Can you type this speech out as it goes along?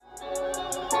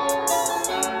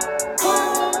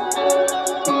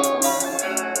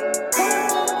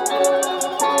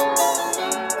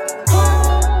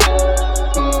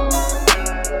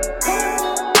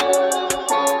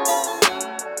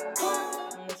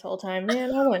this whole time.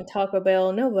 Man, I want Taco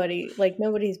Bell.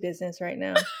 Nobody's business right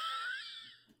now.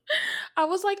 I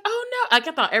was like, oh no. Like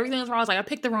I thought everything was wrong. I was like, I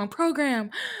picked the wrong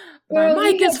program. My Girl,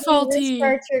 mic you is had to faulty.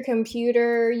 restart your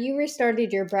computer. You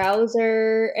restarted your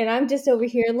browser, and I'm just over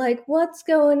here like, what's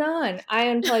going on? I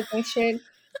unplugged my shit.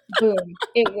 Boom,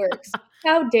 it works.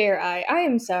 How dare I? I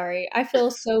am sorry. I feel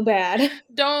so bad.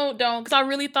 Don't, because I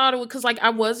really thought it would, because like I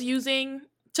was using,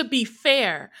 to be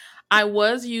fair, I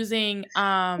was using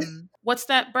what's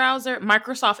that browser?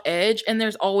 Microsoft Edge, and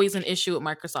there's always an issue with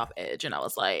Microsoft Edge. And I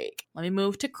was like, let me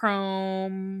move to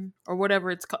Chrome or whatever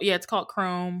it's called. Yeah, it's called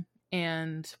Chrome.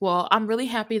 And well, I'm really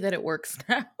happy that it works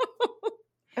now.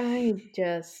 I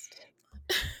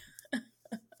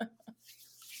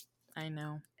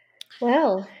know.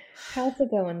 Well, how's it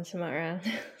going, Samara?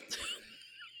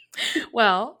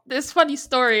 Well, this funny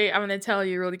story I'm going to tell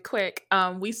you really quick.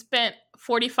 We spent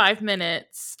 45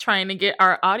 minutes trying to get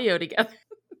our audio together.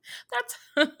 That's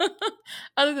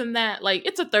other than that, like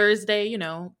it's a Thursday,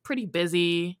 pretty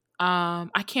busy.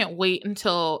 I can't wait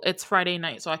until it's Friday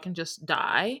night so I can just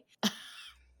die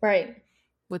Right.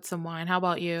 with some wine. How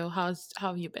about you? How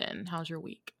have you been? How's your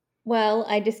week? Well,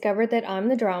 I discovered that I'm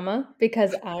the drama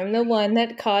because I'm the one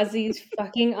that caused these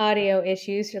fucking audio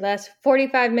issues for the last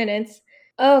 45 minutes.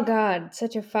 Oh god,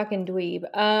 such a fucking dweeb.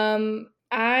 I'm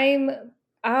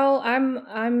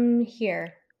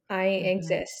here. I Mhm.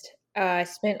 exist. I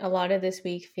spent a lot of this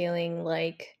week feeling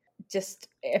like just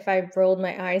if I rolled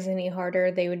my eyes any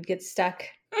harder, they would get stuck.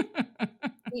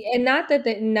 And not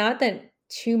that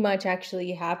too much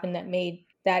actually happened that made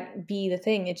that be the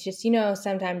thing. It's just,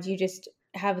 sometimes you just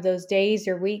have those days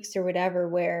or weeks or whatever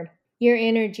where your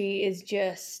energy is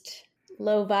just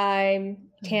low vibe,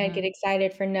 can't get Mhm.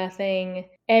 excited for nothing.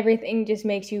 Everything just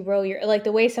makes you roll your like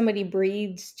the way somebody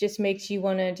breathes just makes you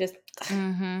want to just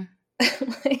Mhm.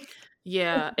 like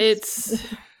Yeah, it's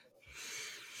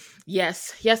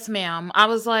yes, ma'am. I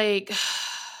was like,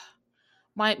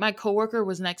 my coworker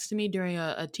was next to me during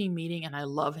a team meeting, and I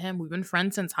love him. We've been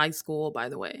friends since high school, by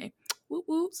the way. Whoop,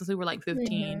 whoop, since we were like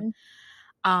 15.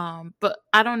 Mhm. But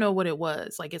I don't know what it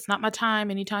was. Like it's not my time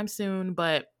anytime soon,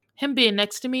 but him being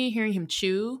next to me, hearing him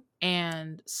chew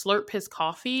and slurp his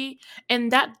coffee,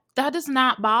 and that does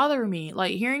not bother me.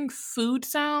 Like hearing food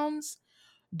sounds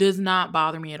does not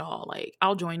bother me at all. Like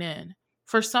I'll join in.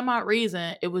 For some odd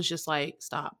reason, it was just like,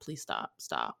 stop, please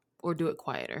stop, or do it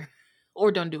quieter,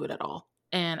 or don't do it at all.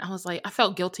 And I was like, I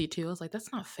felt guilty too. I was like,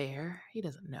 that's not fair. He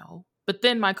doesn't know. But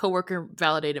then my coworker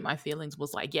validated my feelings,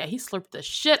 was like, yeah, he slurped the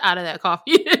shit out of that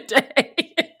coffee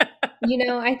today.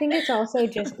 I think it's also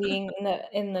just being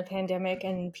in the pandemic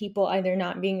and people either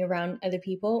not being around other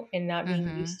people and not being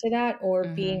Mm-hmm. used to that or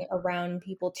Mm-hmm. being around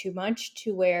people too much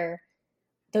to where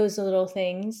those little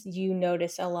things you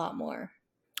notice a lot more.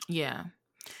 Yeah.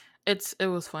 It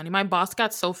was funny. My boss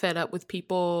got so fed up with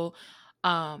people.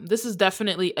 This is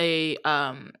definitely a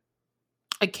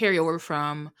carryover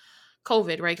from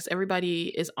COVID, right? Because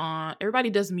everybody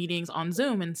does meetings on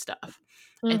Zoom and stuff.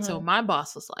 And so Mhm. my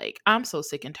boss was like, I'm so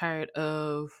sick and tired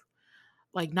of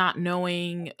like not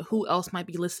knowing who else might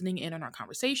be listening in on our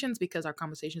conversations because our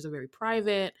conversations are very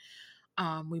private.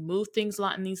 We move things a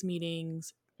lot in these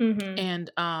meetings. Mhm.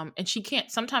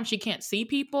 And sometimes she can't see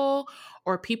people,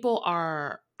 or people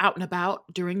are out and about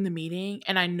during the meeting,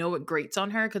 and I know it grates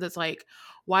on her because it's like,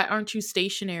 why aren't you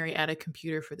stationary at a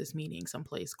computer for this meeting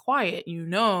someplace quiet?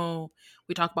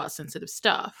 We talk about sensitive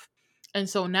stuff. And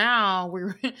so now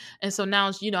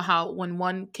how when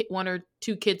one or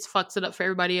two kids fucks it up for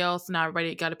everybody else, now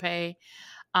everybody got to pay.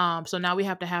 So now we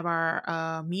have to have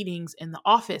our meetings in the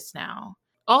office now,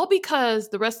 all because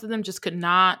the rest of them just could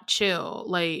not chill,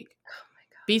 like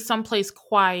be someplace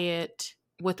quiet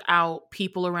without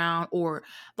people around, or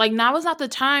like now is not the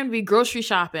time to be grocery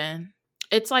shopping.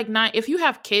 It's like nine. If you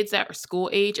have kids that are school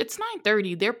age, it's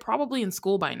 9:30. They're probably in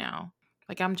school by now.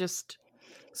 Like I'm just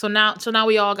so now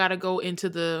we all got to go into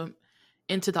the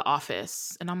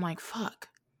office, and I'm like, fuck,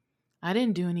 I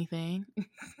didn't do anything.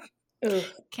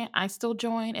 Oof. Can't I still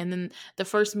join? And then the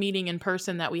first meeting in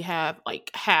person that we have,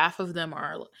 like half of them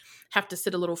have to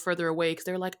sit a little further away because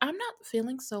they're like, I'm not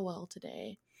feeling so well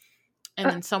today. And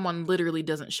Uh, then someone literally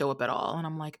doesn't show up at all. And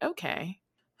I'm like, okay.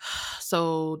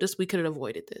 So we could have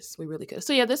avoided this. We really could.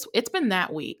 So yeah, it's been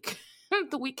that week.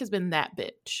 The week has been that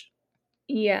bitch.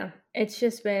 yeah, it's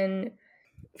just been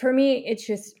for me it's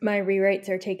just my rewrites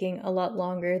are taking a lot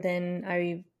longer than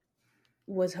I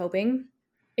was hoping.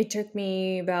 It took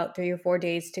me about 3 or 4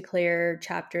 days to clear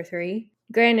chapter 3.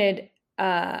 Granted,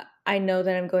 I know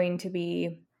that I'm going to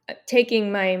be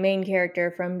taking my main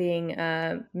character from being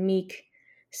a meek,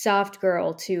 soft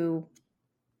girl to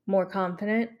more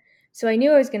confident. So I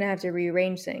knew I was going to have to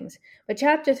rearrange things. But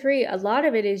chapter 3, a lot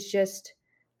of it is just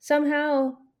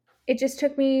somehow it just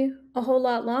took me a whole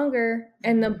lot longer,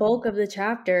 and the Mm-hmm. bulk of the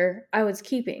chapter I was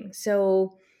keeping.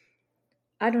 So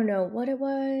I don't know what it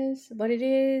was, what it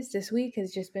is. This week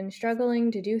has just been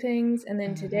struggling to do things. And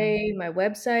then Mm-hmm. today my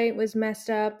website was messed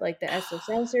up, like the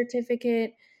SSL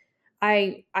certificate.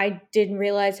 I didn't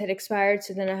realize had expired,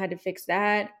 so then I had to fix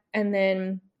that. And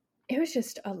then it was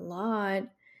just a lot.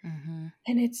 Mm-hmm.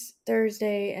 And it's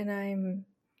Thursday and I'm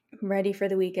ready for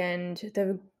the weekend.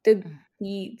 The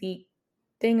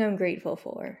thing I'm grateful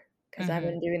for, because I've Mm-hmm.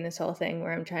 been doing this whole thing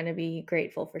where I'm trying to be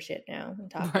grateful for shit now and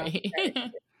talk about Right.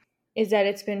 is that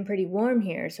it's been pretty warm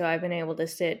here, so I've been able to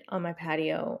sit on my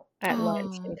patio at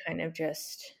lunch Oh, and kind of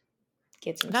just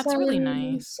get some that's really sun,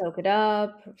 nice. soak it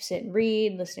up, sit and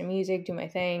read, listen to music, do my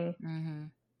thing, Mm-hmm.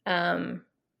 um,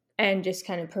 and just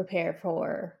kind of prepare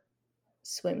for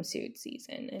swimsuit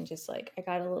season. And just like I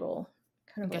got a little,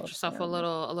 kind of a Get little yourself tan.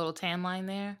 a little tan line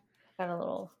there. Got a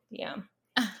little, yeah.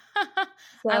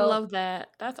 I So, love that.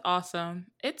 That's awesome.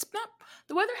 It's not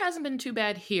the weather hasn't been too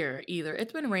bad here either.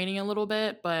 It's been raining a little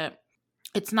bit, but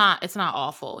it's not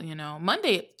awful, you know.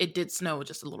 Monday it did snow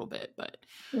just a little bit, but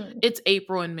mm. it's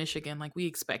April in Michigan. Like we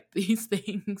expect these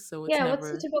things, so it's Yeah,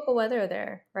 what's the never typical weather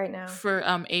there right now? for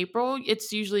April,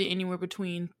 it's usually anywhere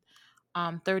between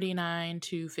 39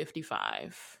 to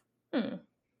 55. Hmm.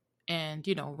 And,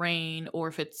 you know, rain, or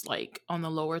if it's like on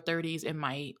the lower 30s, it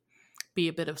might be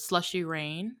a bit of slushy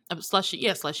rain,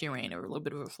 slushy rain, or a little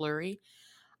bit of a flurry.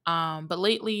 But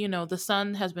lately, you know, the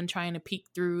sun has been trying to peek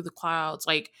through the clouds.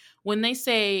 Like when they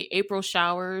say April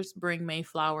showers bring May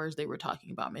flowers, they were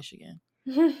talking about Michigan.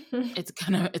 It's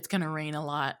gonna rain a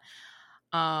lot.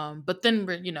 But then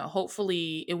you know,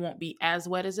 hopefully it won't be as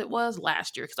wet as it was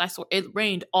last year because I saw it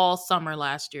rained all summer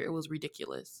last year. It was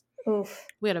ridiculous. Oof.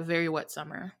 We had a very wet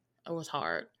summer. It was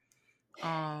hard.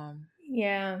 Um,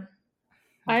 Yeah.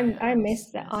 I yeah,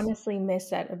 miss that, it's honestly miss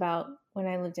that about when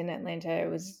I lived in Atlanta. It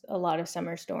was a lot of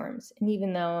summer storms. And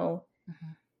even though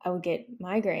mhm, I would get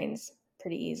migraines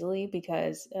pretty easily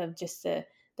because of just the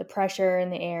pressure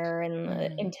in the air and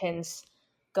the mhm, intense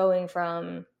going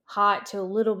from hot to a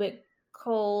little bit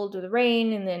cold with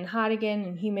rain and then hot again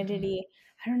and mhm. humidity.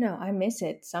 I don't know. I miss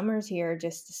it. Summers here are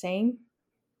just the same.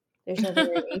 There's no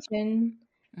variation.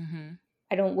 Mhm.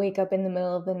 I don't wake up in the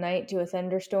middle of the night to a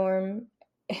thunderstorm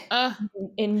Uh,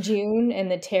 in June,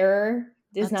 and the terror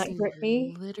does that's not grip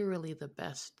me. literally the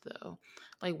best though.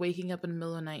 Like waking up in the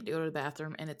middle of the night to go to the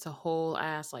bathroom and it's a whole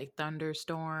ass like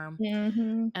thunderstorm.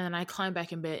 Mhm. And then I climb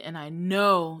back in bed and I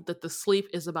know that the sleep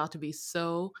is about to be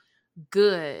so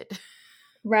good.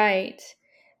 Right.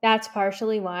 That's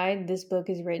partially why this book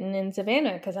is written in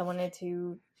Savannah, because I wanted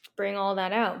to bring all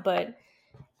that out. But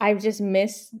I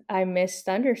miss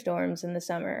thunderstorms in the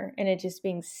summer and it just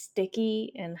being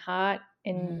sticky and hot,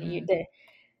 and Hmm.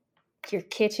 your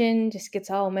kitchen just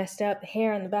gets all messed up. The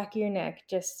hair on the back of your neck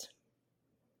just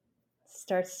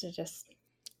starts to just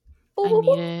boop, I boop,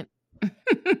 need boop. it.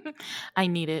 I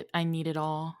need it. I need it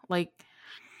all. Like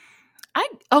I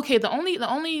okay, the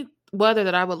only weather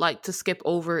that I would like to skip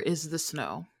over is the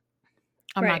snow.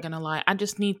 I'm not Right. gonna lie. I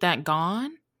just need that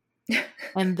gone.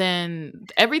 And then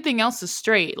everything else is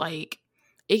straight. Like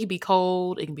it can be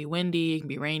cold, it can be windy, it can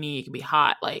be rainy, it can be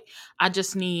hot. Like I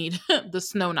just need the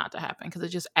snow not to happen because it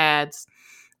just adds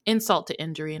insult to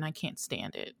injury and I can't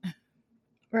stand it.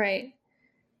 Right.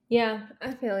 Yeah,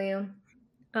 I feel you.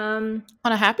 Um,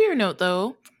 On a happier note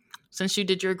though, since you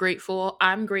did your grateful,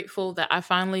 I'm grateful that I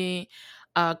finally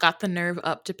got the nerve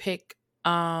up to pick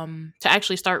to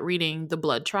actually start reading The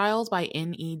Blood Trials by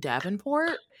N.E.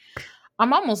 Davenport.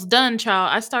 I'm almost done,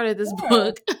 child. I started this oh,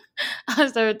 book. I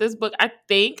started this book. I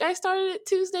think I started it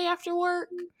Tuesday after work.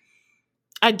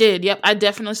 I did. Yep. I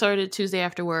definitely started it Tuesday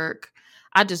after work.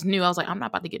 I just knew I was like, I'm not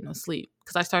about to get no sleep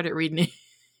because I started reading it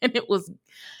and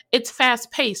it's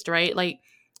fast paced, right? Like,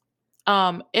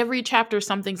 every chapter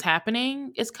something's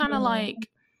happening. It's kind of mhm, like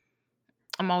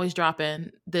I'm always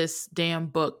dropping this damn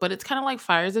book, but it's kind of like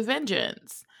Fires of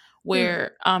Vengeance, hmm,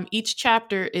 where each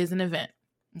chapter is an event.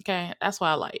 Okay, that's what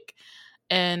I like,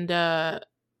 and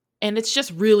and it's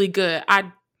just really good.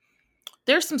 I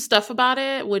There's some stuff about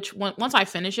it which once I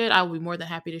finish it, I will be more than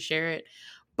happy to share it.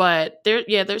 But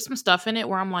there's some stuff in it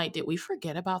where I'm like, did we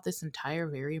forget about this entire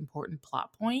very important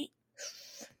plot point?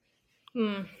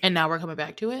 hmm, And now we're coming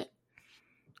back to it.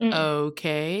 mm.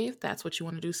 Okay, if that's what you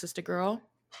want to do, sister girl,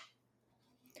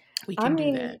 we I can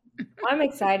do that. mean, I'm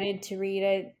excited to read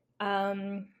it.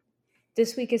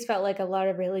 This week has felt like a lot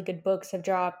of really good books have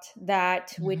dropped.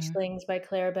 That Mm-hmm. Witchlings by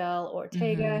Claribel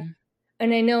Ortega, Mm-hmm.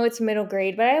 and I know it's middle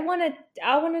grade, but I want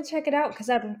to check it out because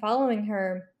I've been following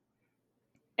her,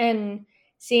 and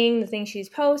seeing the things she's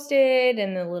posted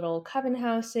and the little coven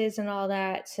houses and all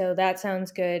that. So that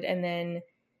sounds good. And then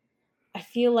I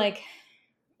feel like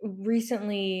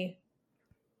recently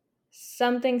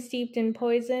something steeped in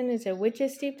poison. Is it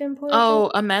witches steeped in poison?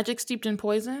 Oh, a magic steeped in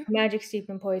poison? Magic steeped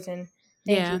in poison.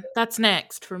 Thank you. Yeah, that's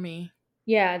next for me.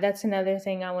 Yeah, that's another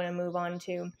thing I want to move on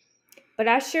to. But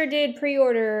I sure did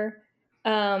pre-order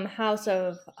House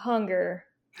of Hunger.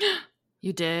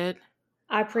 You did?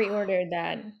 I pre-ordered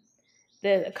that.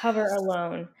 The cover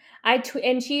alone.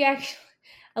 And she actually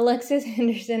Alexis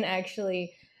Henderson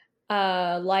actually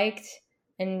liked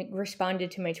and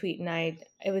responded to my tweet, and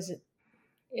it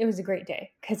was a great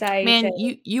day because I said, Man,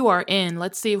 you are in.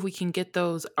 Let's see if we can get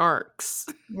those arcs.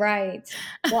 right.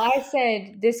 Well, I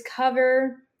said this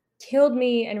cover killed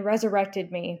me and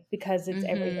resurrected me because it's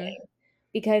Mm-hmm. everything.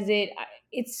 Because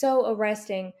it's so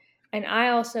arresting. And I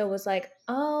also was like,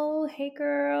 "Oh, hey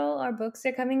girl, our books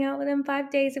are coming out within 5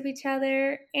 days of each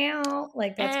other." Ow.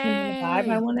 Like that's kind of the vibe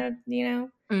I Hey. want to,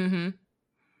 Mm-hmm.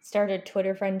 start a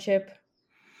Twitter friendship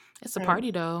It's a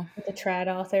party though. with a trad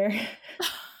author.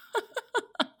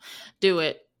 Do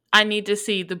it. I need to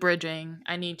see the bridging.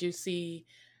 I need to see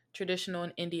traditional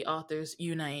and indie authors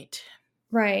unite.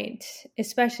 Right,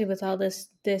 especially with all this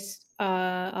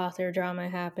author drama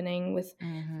happening with the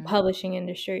Mm-hmm. publishing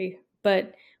industry.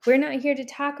 But we're not here to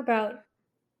talk about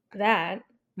that.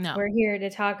 No. We're here to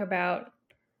talk about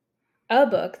a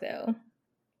book, though.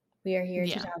 We are here to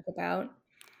Yeah. talk about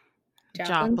Joplin's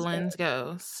Joplin's Ghost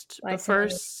Ghost. by But Tananarive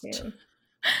first, Due.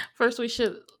 first we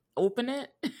should open it.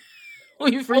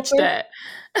 We've Well, reached first that.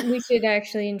 we should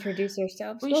actually introduce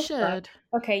ourselves. We Well, hold on. should.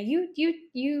 Okay, you,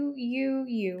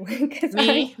 because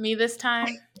Me this time.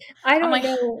 I I'm don't like,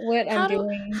 know what I'm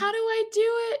doing. how do I do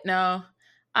it? No.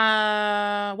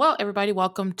 Well, everybody,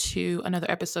 welcome to another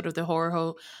episode of the Horror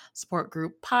Ho Support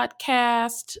Group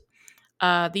podcast.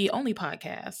 The only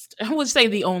podcast. I would say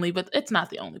the only, but it's not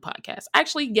the only podcast.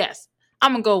 Actually, yes.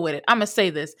 I'm gonna go with it. I'm gonna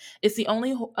say this. It's the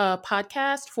only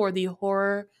podcast for the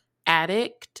horror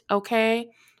addict, okay?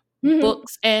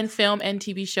 Books and film and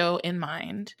TV show in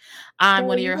mind. I'm Girl,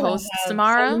 one of you're your gonna hosts, have so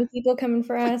Samara. many people coming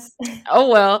for us. Oh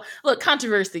well, look,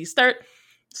 controversy. Start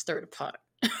a pot.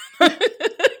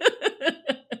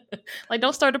 Like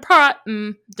don't start a pot.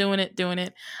 Doing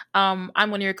it. I'm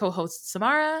one of your co-hosts,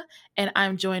 Samara, and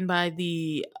I'm joined by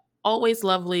the always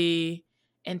lovely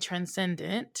and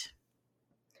transcendent.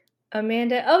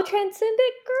 Amanda. Oh,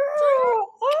 Transcendent Girl.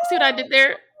 See what I did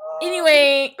there?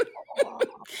 Anyway.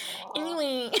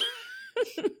 Anyway.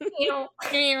 Oh.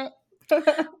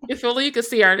 If only you could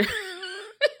see our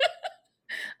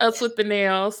us with the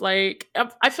nails. Like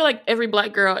I feel like every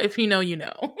black girl, if you know, you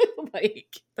know.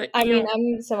 Like, but I you mean,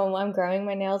 know. I'm growing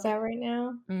my nails out right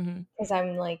now Mm-hmm. because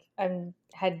I'm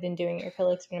had been doing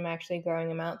acrylics, but I'm actually growing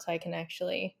them out so I can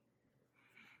actually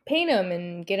paint them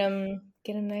and get them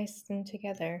nice and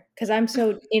together. Because I'm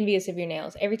so envious of your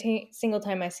nails. Single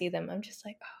time I see them, I'm just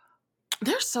like,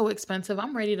 They're so expensive.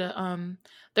 I'm ready to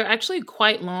they're actually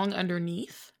quite long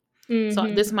underneath. oh. So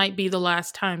Mm-hmm. this might be the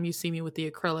last time you see me with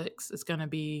the acrylics. It's gonna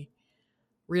be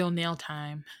real nail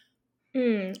time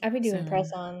I've been doing soon.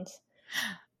 press-ons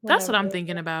That's whenever. what I'm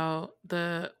thinking about.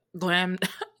 The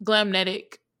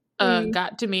glamnetic Mm.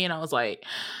 got to me and I was like,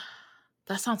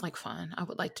 that sounds like fun. I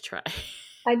would like to try.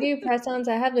 I do press-ons.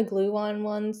 I have the glue-on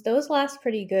ones. Those last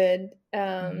pretty good.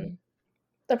 Mm-hmm.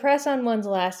 The press-on ones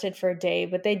lasted for a day,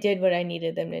 but they did what I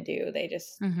needed them to do.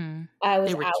 Mm-hmm. I was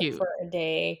They were out cute. for a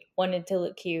day, wanted to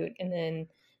look cute, and then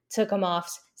took them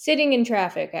off sitting in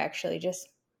traffic, actually. Just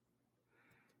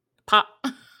Pop.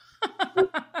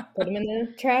 put them in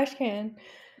the trash can.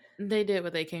 They did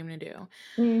what they came to do.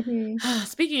 Mm-hmm.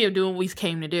 Speaking of doing what we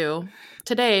came to do,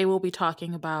 today we'll be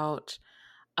talking about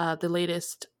the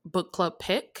latest book club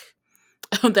pick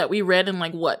that we read in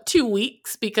 2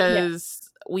 weeks Yeah. because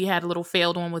we had a little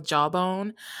failed one with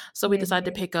Jawbone. So we decided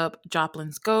to Mm-hmm. pick up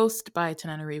Joplin's Ghost by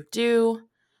Tananarive Due.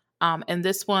 And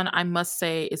this one, I must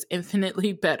say, is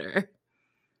infinitely better.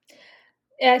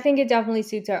 I think it definitely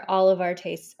suits all of our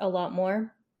tastes a lot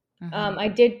more.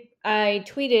 Mm-hmm. I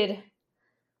tweeted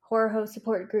Horror Host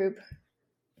Support Group.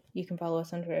 You can follow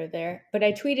us on Twitter there. But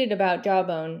I tweeted about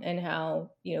Jawbone and how,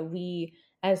 we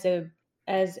as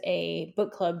a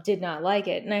book club did not like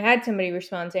it. And I had somebody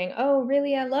respond saying, "Oh,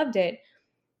 really? I loved it."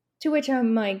 To which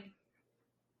I'm like,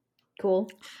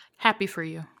 "Cool." Happy for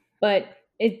you. But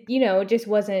it just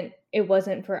wasn't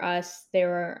for us. There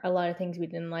were a lot of things we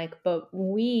didn't like, but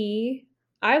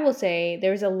I will say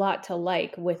there's a lot to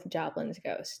like with Joplin's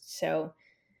Ghost. So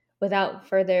without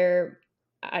further,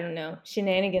 I don't know,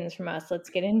 shenanigans from us,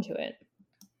 let's get into it.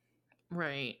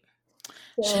 Right.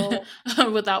 So,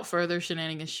 Without further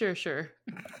shenanigans. Sure, sure.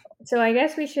 so I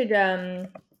guess we should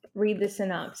read the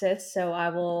synopsis. So I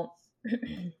will.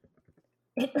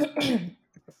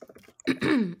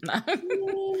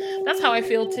 That's how I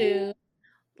feel too.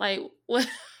 Like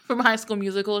from High School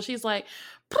Musical, she's like,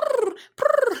 "Prr,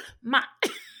 prr, my,"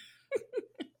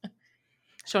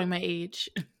 showing my age.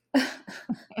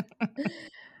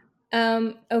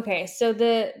 Okay, so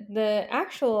the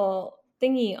actual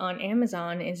thingy on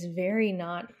Amazon is very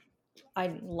not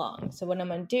long. So what I'm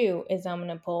gonna do is I'm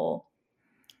gonna pull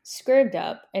Scribd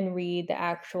up and read the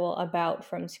actual about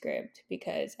from Scribd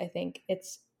because I think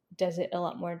it's does it a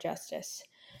lot more justice.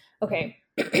 Okay.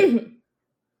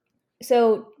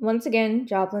 So once again,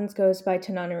 Joplin's goes by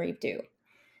Tananarive Due.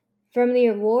 From the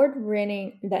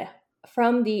award-winning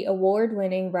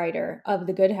writer of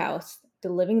The Good House, The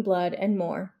Living Blood, and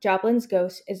more, Joplin's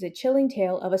Ghost is a chilling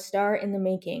tale of a star in the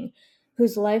making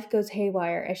whose life goes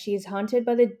haywire as she is haunted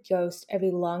by the ghost of a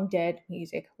long-dead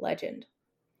music legend.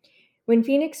 When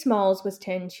Phoenix Smalls was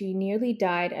 10, she nearly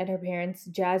died at her parents'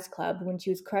 jazz club when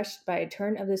she was crushed by a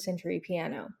turn of the century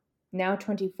piano. Now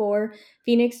 24,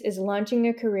 Phoenix is launching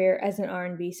a career as an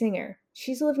R&B singer.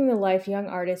 She's living the life young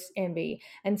artists envy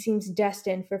and seems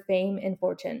destined for fame and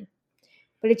fortune.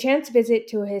 But a chance visit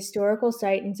to a historical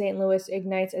site in St. Louis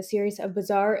ignites a series of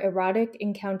bizarre erotic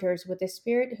encounters with a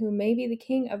spirit who may be the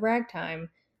king of ragtime,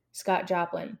 Scott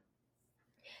Joplin.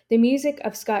 The music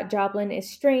of Scott Joplin is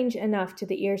strange enough to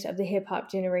the ears of the hip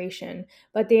hop generation,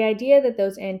 but the idea that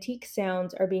those antique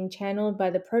sounds are being channeled by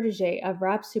the protege of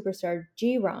rap superstar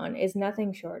G-Ron is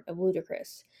nothing short of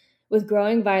ludicrous. With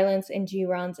growing violence in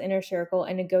G-Ron's inner circle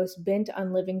and a ghost bent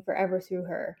on living forever through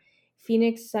her,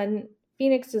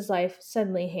 Phoenix's life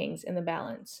suddenly hangs in the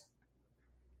balance.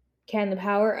 Can the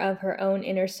power of her own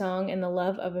inner song and the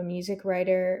love of a music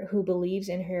writer who believes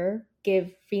in her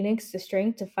give Phoenix the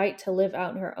strength to fight to live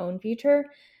out her own future?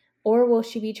 Or will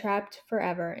she be trapped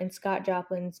forever in Scott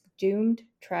Joplin's doomed,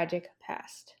 tragic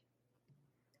past?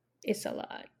 It's a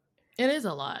lot. It is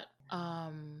a lot.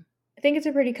 I think it's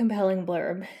a pretty compelling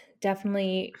blurb.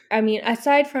 Definitely. I mean,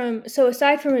 aside from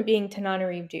it being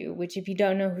Tananarive Due, which if you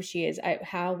don't know who she is,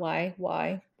 how, why,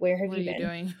 where have What are you you been?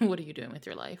 doing? What are you doing with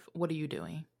your life? What are you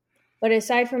doing? But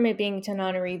aside from it being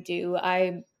Tananarive Due,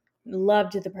 I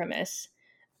loved the premise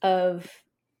of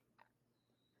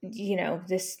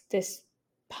this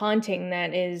haunting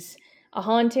that is a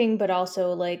haunting but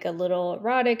also like a little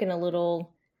erotic and a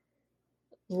little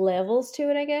levels to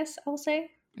it, I guess I'll say.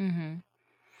 Mm-hmm.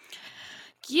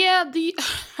 Yeah, the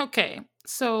okay.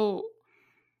 So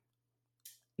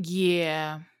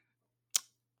yeah,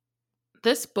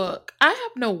 this book, I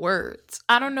have no words.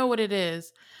 I don't know what it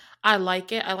is. I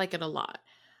like it. I like it a lot.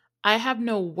 I have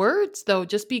no words though,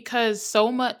 just because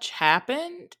so much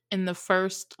happened in the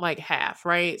first like half,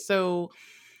 right? So,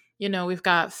 we've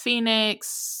got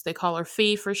Phoenix, they call her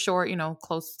Fee for short,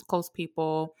 close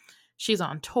people. She's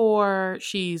on tour.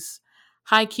 She's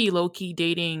high key, low key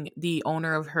dating the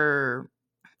owner of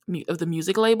of the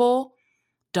music label.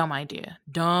 Dumb idea.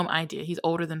 Dumb idea. He's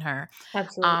older than her.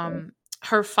 Absolutely. Um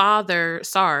her father,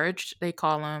 Sarge, they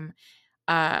call him,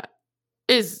 uh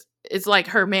is like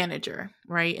her manager,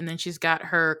 right? And then she's got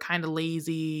her kind of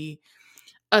lazy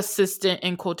assistant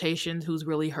in quotations who's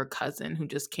really her cousin who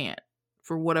just can't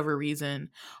for whatever reason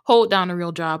hold down a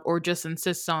real job or just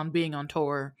insists on being on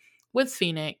tour with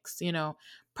Phoenix,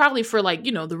 probably for like,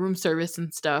 the room service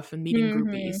and stuff and meeting Hmm.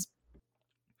 groupies.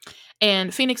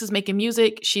 And Phoenix is making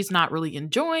music she's not really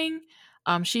enjoying.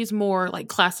 She's more like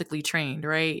classically trained,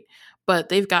 right? But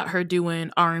they've got her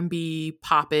doing R&B,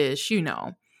 popish,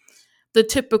 the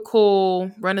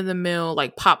typical run of the mill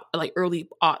like pop, like early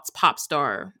aughts pop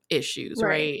star issues, Right.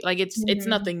 right? Like it's Hmm.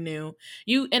 nothing new.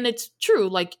 And it's true,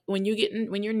 like when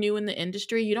you're new in the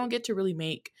industry, you don't get to really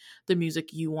make the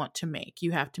music you want to make.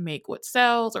 You have to make what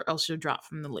sells or else you'll drop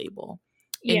from the label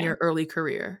in Yeah, your early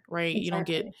career, right? You don't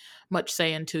get exactly. much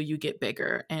say until you get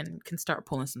bigger and can start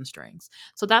pulling some strings.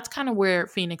 So that's kind of where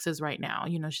Phoenix is right now.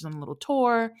 She's on a little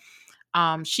tour.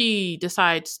 She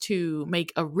decides to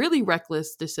make a really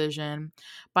reckless decision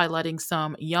by letting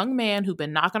some young man who'd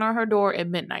been knocking on her door at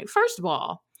midnight. First of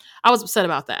all, I was upset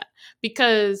about that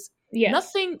because Yes.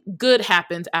 nothing good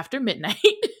happens after midnight.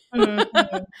 Hmm.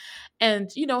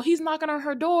 And, he's knocking on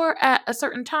her door at a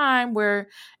certain time where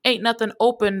ain't nothing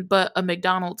open but a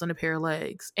McDonald's and a pair of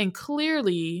legs. And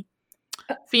clearly,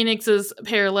 Phoenix's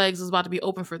pair of legs is about to be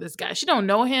open for this guy. She don't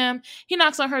know him. He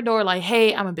knocks on her door like,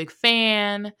 "Hey, I'm a big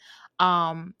fan.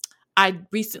 Um, I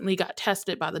recently got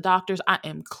tested by the doctors. I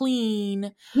am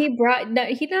clean." He brought no,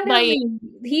 he not Like, only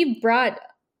he brought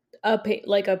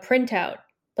like a printout.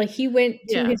 Like he went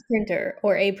to yeah. his printer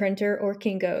or a printer or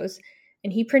Kinko's.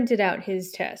 and he printed out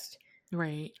his test.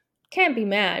 Right. Can't be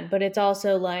mad, but it's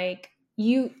also like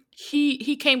you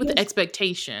He came with the he's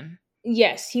expectation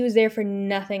yes, he was there for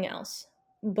nothing else.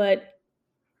 But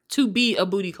to be a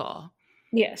booty call.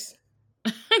 yes.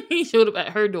 He showed up at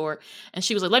her door and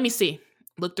she was like, "Let me see."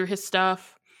 Looked through his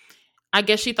stuff. I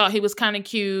guess she thought he was kind of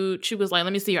cute. She was like,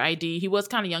 "Let me see your ID." He was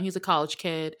kind of young. He's a college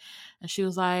kid. And she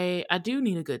was like, "I do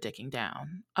need a good dicking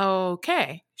down."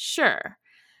 Okay, sure.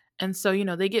 And so,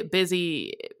 they get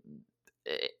busy,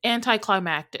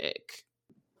 anticlimactic.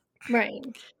 Right.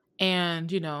 And,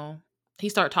 he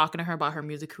started talking to her about her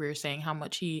music career, saying how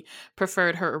much he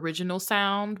preferred her original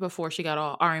sound before she got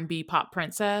all R&B pop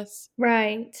princess.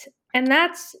 Right. And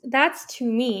that's to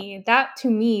me, that to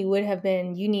me would have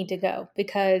been you need to go,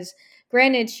 because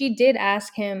granted she did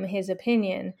ask him his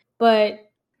opinion, but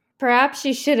perhaps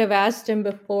she should have asked him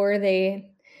before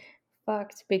they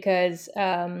fucked, because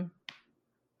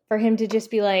for him to just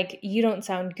be like, you don't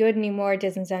sound good anymore, it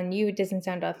doesn't sound you, it doesn't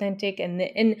sound authentic.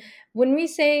 And when we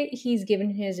say he's given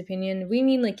his opinion, we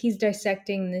mean like he's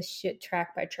dissecting this shit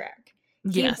track by track.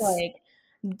 He's Yes. like,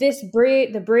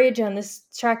 the bridge on this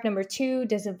track number 2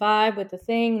 doesn't vibe with the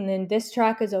thing, and then this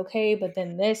track is okay, but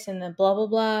then this and then blah blah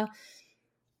blah.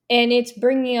 And it's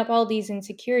bringing up all these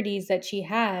insecurities that she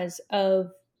has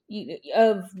of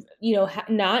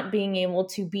not being able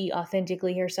to be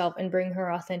authentically herself and bring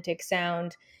her authentic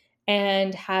sound,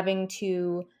 and having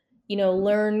to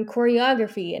learn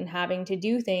choreography and having to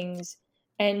do things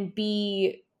and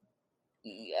be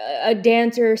a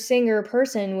dancer singer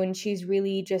person when she's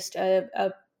really just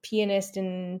a pianist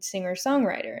and singer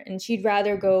songwriter. And she'd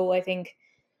rather go, I think,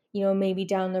 maybe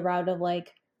down the route of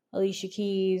like Alicia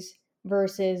Keys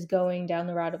versus going down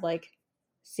the route of like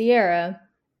Sierra.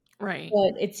 Right.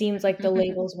 But it seems like the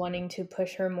label's wanting to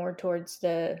push her more towards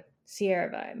the Sierra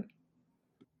vibe.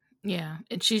 Yeah.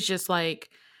 And she's just like,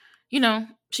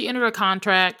 she entered a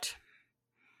contract.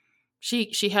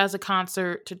 She has a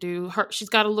concert to do. She's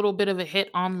got a little bit of a hit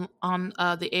on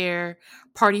the air.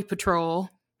 Party Patrol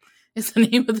is the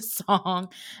name of the song.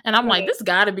 And I'm like, Right. this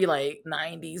gotta be like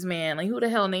 90s, man. Like, who the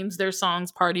hell names their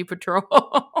songs Party Patrol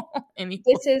anymore?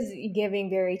 This is giving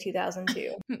very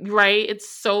 2002. Right? It's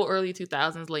so early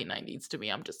 2000s, late 90s to me.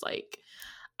 I'm just like,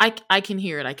 I can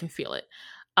hear it. I can feel it.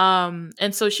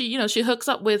 And so she hooks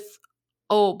up with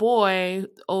old boy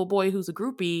who's a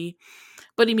groupie,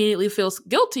 but immediately feels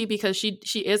guilty because she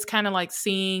is kind of like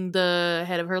seeing the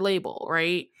head of her label,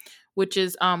 right? Which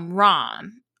is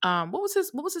Ron. What was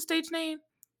his stage name?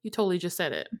 You totally just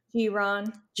said it.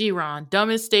 G-Ron. G-Ron.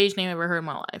 Dumbest stage name I ever heard in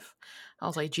my life. I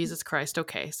was like, Jesus Christ,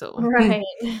 okay, so Right.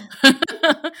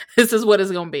 this is what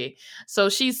it's gonna be. So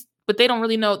but they don't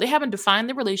really know, they haven't defined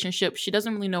the relationship. She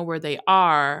doesn't really know where they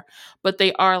are, but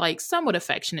they are like somewhat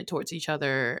affectionate towards each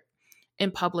other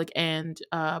in public and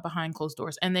behind closed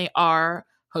doors, and they are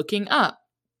hooking up.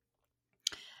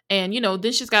 And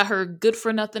then she's got her good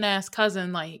for nothing ass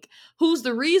cousin, like, who's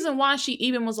the reason why she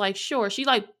even was like, sure. She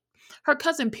like, her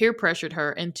cousin peer pressured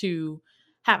her into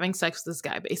having sex with this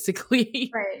guy,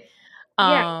 basically. Right.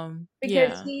 Yeah,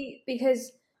 Yeah.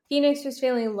 because Phoenix was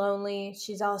feeling lonely.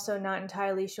 She's also not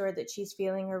entirely sure that she's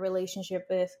feeling her relationship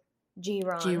with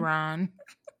G-Ron. G-Ron.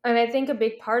 And I think a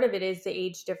big part of it is the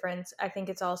age difference. I think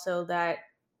it's also that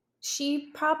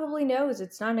she probably knows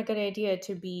it's not a good idea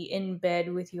to be in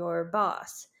bed with your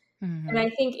boss. And Hmm. I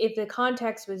think if the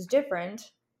context was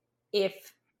different,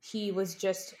 if he was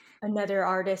just another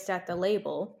artist at the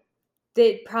label,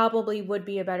 that probably would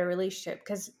be a better relationship,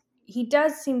 because he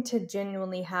does seem to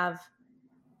genuinely have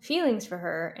feelings for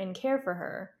her and care for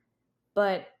her,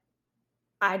 but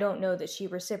I don't know that she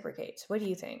reciprocates. What do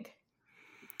you think?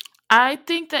 I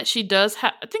think that she does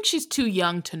have, I think she's too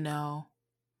young to know,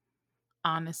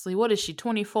 honestly. What is she,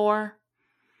 24?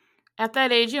 At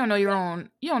that age, you don't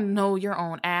know your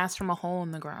own ass from a hole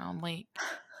in the ground. Like,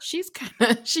 she's kind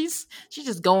of she's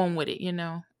just going with it.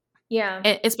 Yeah,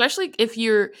 And especially if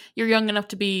you're young enough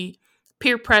to be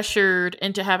peer pressured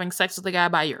into having sex with a guy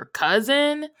by your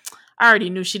cousin. I already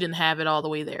knew she didn't have it all the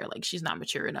way there. Like, she's not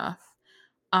mature enough.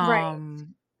 right.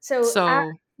 Um So,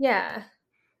 so yeah.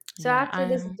 So yeah, after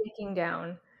this I'm digging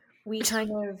down, we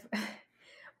kind of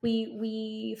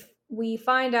we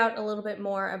find out a little bit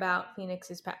more about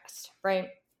Phoenix's past, right?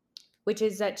 Which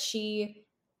is that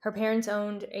her parents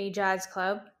owned a jazz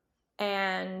club,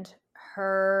 and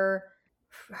her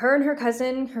and her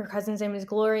cousin's name is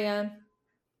Gloria.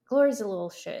 Gloria's a little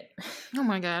shit. oh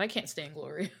my god, I can't stand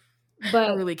Glory. I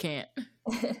But really can't.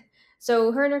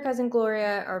 so her and her cousin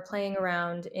Gloria are playing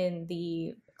around in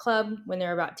the club when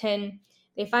they're about 10.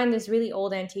 They find this really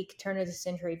old antique turn of the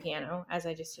century piano, as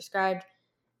I just described.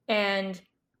 And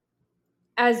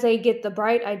as they get the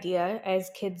bright idea,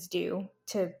 as kids do,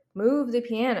 to move the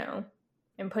piano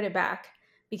and put it back,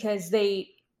 because they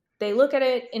look at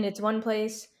it in its one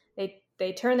place,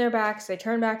 they turn their backs, they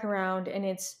turn back around, and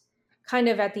it's kind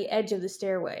of at the edge of the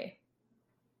stairway.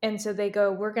 And so they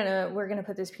go, we're gonna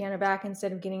put this piano back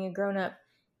instead of getting a grown up.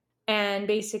 And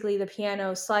basically the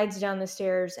piano slides down the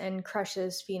stairs and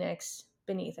crushes Phoenix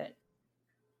beneath it.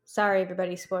 Sorry,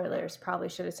 everybody, spoilers. Probably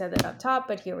should have said that up top,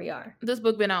 but here we are. This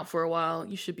book been out for a while.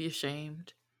 You should be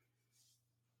ashamed.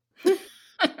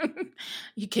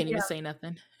 You can't even Yeah. say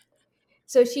nothing.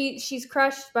 So she's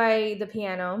crushed by the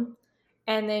piano,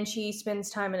 and then she spends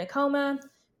time in a coma.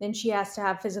 Then she has to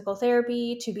have physical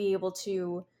therapy to be able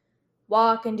to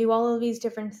walk and do all of these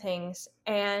different things.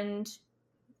 And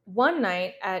one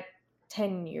night at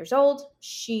 10 years old,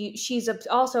 she's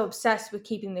also obsessed with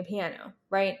keeping the piano,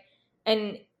 right?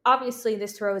 And obviously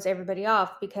this throws everybody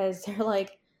off because they're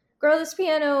like, girl, this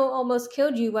piano almost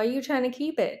killed you. Why are you trying to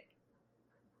keep it?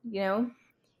 You know?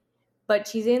 But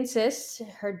she insists.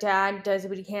 Her dad does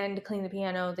what he can to clean the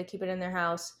piano. They keep it in their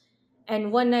house.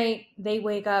 And one night they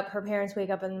wake up, her parents wake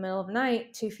up in the middle of the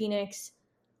night to Phoenix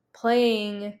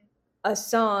playing a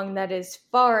song that is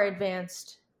far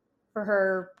advanced for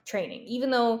her training.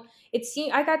 Even though it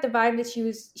seemed, I got the vibe that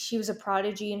she was a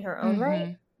prodigy in her own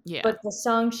right, Yeah. but the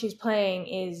song she's playing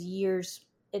is years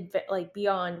like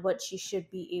beyond what she should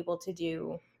be able to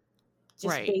do,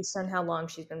 just Right. based on how long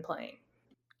she's been playing.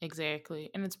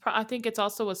 Exactly. And I think it's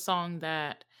also a song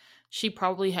that she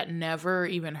probably had never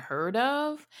even heard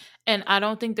of, and I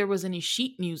don't think there was any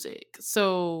sheet music.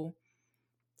 So,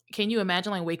 can you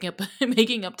imagine like waking up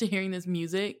waking up to hearing this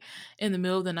music in the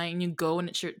middle of the night, and you go and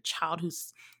it's your child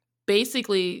who's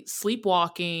basically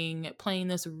sleepwalking, playing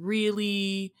this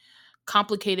really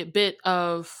complicated bit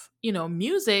of,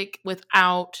 music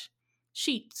without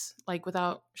sheets, like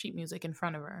without sheet music in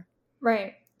front of her.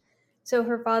 Right. So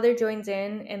her father joins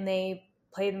in and they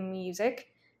play the music.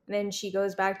 Then she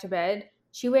goes back to bed.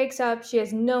 She wakes up. She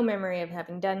has no memory of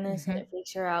having done this, and Hmm. it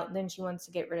freaks her out. Then she wants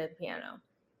to get rid of the piano.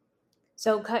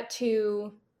 So, cut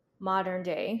to modern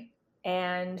day,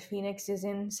 and Phoenix is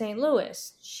in St.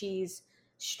 Louis. She's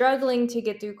struggling to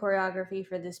get through choreography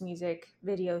for this music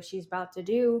video she's about to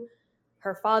do.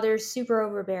 Her father's super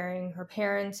overbearing. Her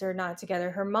parents are not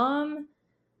together. Her mom,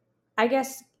 I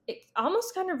guess, it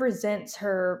almost kind of resents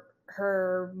her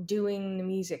doing the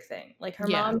music thing. Like her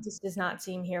Yeah. mom just does not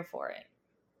seem here for it.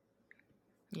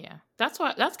 Yeah. That's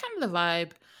kind of the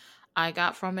vibe I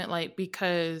got from it, like,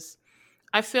 because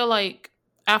I feel like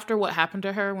after what happened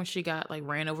to her when she got like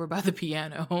ran over by the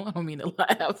piano, I don't mean to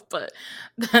laugh, but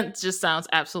that just sounds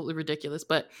absolutely ridiculous.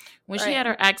 But when she Right. had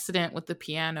her accident with the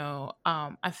piano,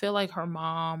 I feel like her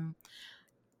mom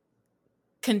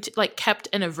like kept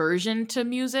an aversion to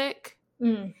music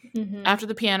Mm-hmm. after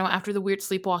the piano, after the weird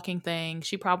sleepwalking thing.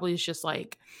 She probably is just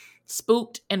like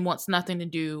spooked and wants nothing to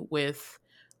do with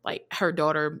like her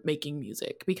daughter making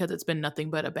music because it's been nothing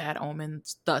but a bad omen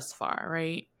thus far,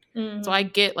 right? So I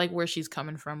Mm-hmm. get like where she's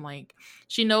coming from. Like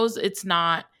she knows it's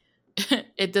not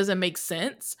it doesn't make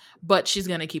sense, but she's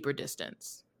gonna keep her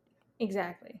distance.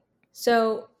 Exactly.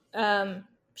 So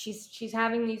she's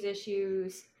having these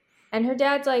issues, and her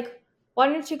dad's like, "Why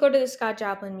don't you go to the Scott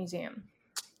Joplin Museum?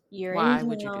 You're in Why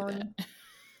would you do that? town,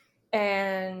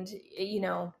 and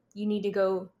you need to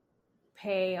go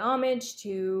pay homage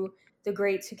to the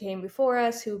greats who came before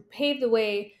us, who paved the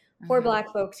way for Hmm.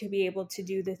 Black folk to be able to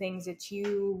do the things that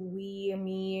you, we,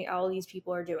 me, all these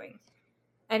people are doing."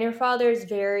 And her father's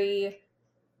very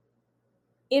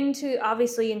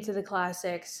obviously into the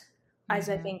classics, as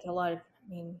I Hmm. think a lot of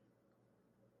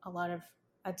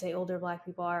I'd say older Black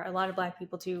people are. A lot of Black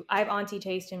people too. I have auntie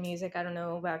taste in music. I don't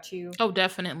know about you. Oh,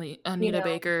 definitely. You Anita know,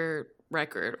 Baker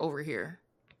record over here.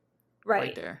 Right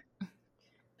right? there.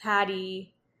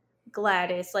 Patty,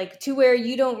 Gladys, like to where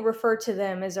you don't refer to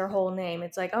them as their whole name.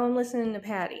 It's like, oh, I'm listening to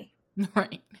Patty.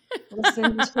 Right.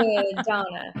 Listen to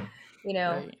Donna. You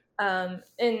know, Right.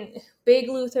 and Big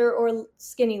Luther or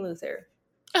Skinny Luther.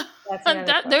 That's another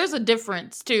That there's question. a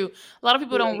difference too. A lot of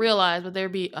people don't Right. realize, but there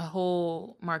be a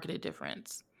whole marketed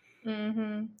difference.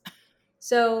 Mm-hmm.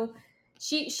 So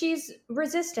she's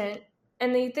resistant,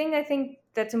 and the thing I think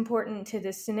that's important to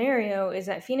this scenario is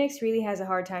that Phoenix really has a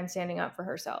hard time standing up for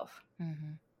herself. Hmm.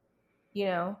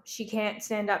 She can't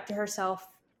stand up to herself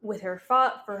with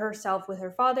for herself with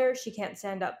her father. She can't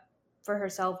stand up for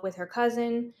herself with her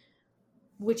cousin,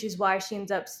 which is why she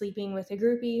ends up sleeping with a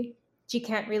groupie. She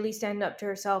can't really stand up to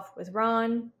herself with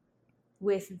Ron,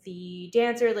 with the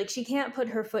dancer. Like she can't put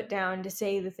her foot down to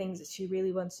say the things that she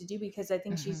really wants to do because I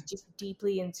think Hmm. she's just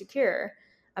deeply insecure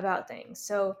about things.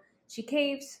 So she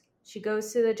caves. She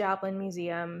goes to the Joplin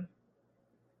Museum,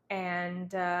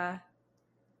 And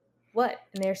what?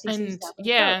 And there she sees And nothing but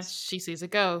yeah, ghosts. she sees a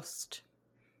ghost,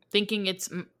 thinking it's.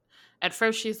 At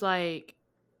first, she's like,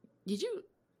 "Did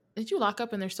you lock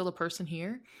up and there's still a person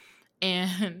here?"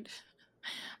 And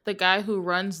the guy who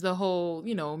runs the whole,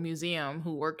 museum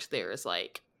who works there is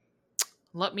like,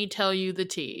 "Let me tell you the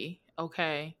tea,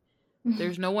 okay?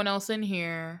 There's no one else in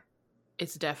here.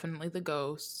 It's definitely the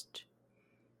ghost.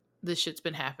 This shit's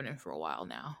been happening for a while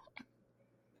now.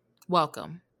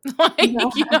 Welcome." Like,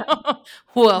 Right.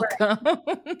 welcome.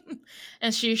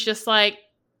 And she's just like,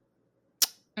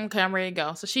 "Okay, I'm ready to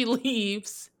go." So she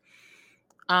leaves.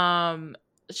 Um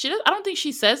I don't think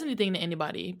she says anything to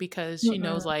anybody because she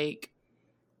knows Mm-mm. like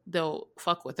they'll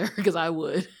fuck with her because I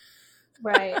would.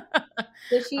 Right.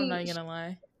 So I'm not gonna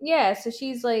lie. yeah, so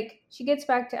she's like, she gets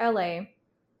back to LA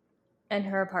and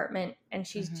her apartment, and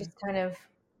she's Hmm. just kind of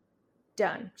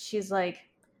done. She's like,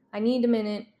 I need a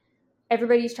minute.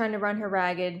 Everybody's trying to run her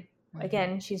ragged. Hmm.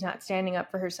 Again, she's not standing up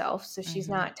for herself, so she's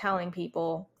Hmm. not telling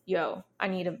people, "Yo, I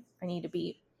need a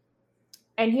beat."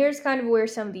 And here's kind of where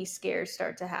some of these scares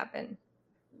start to happen,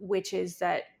 which is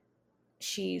that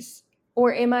she's,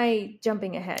 or am I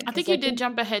jumping ahead? I think Because you I did think,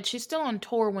 jump ahead. She's still on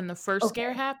tour when the first scare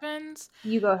okay, happens.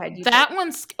 you go ahead. You say That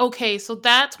one's okay. So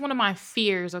that's one of my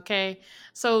fears. Okay.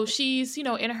 So she's, in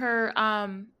her,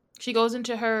 she goes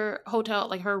into her hotel,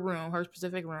 like her room, her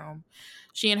specific room.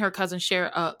 She and her cousin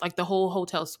share, like the whole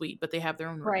hotel suite, but they have their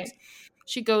own right. rooms.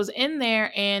 She goes in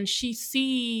there and she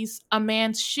sees a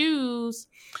man's shoes.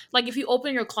 Like if you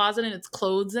open your closet and it's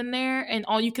clothes in there, and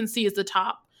all you can see is the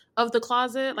top of the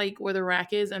closet, like where the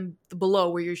rack is, and below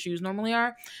where your shoes normally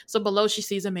are. So below, she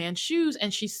sees a man's shoes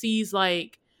and she sees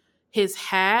like his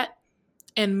hat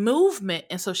and movement.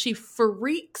 And so she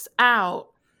freaks out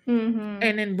Mm-hmm.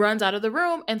 and then runs out of the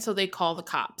room. And so they call the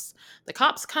cops. The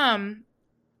cops come,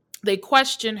 they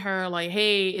question her, like,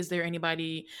 hey, is there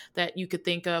anybody that you could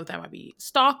think of that might be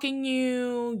stalking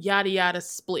you? Yada, yada,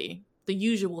 splee. The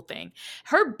usual thing.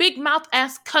 Her big mouth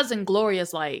ass cousin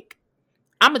Gloria's like,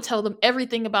 I'm going to tell them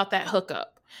everything about that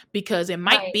hookup because it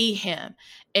might Right. be him.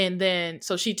 And then,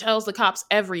 so she tells the cops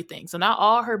everything. So now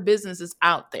all her business is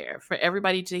out there for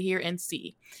everybody to hear and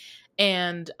see.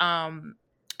 And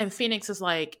Phoenix is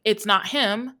like, it's not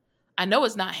him. I know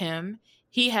it's not him.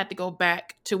 He had to go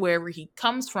back to wherever he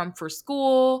comes from for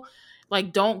school.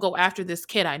 Like, don't go after this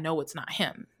kid. I know it's not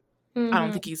him. I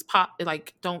don't think Mm-hmm. he's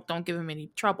like, don't give him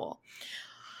any trouble.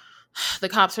 The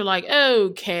cops are like,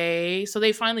 okay. So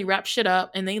they finally wrap shit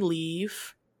up and they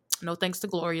leave. No thanks to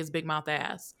Gloria's big mouth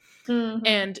ass. Mm-hmm.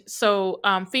 And so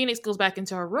Phoenix goes back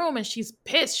into her room and she's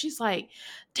pissed. She's like,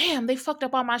 damn, they fucked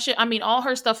up all my shit. I mean, all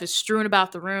her stuff is strewn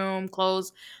about the room,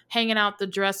 clothes hanging out the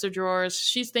dresser drawers.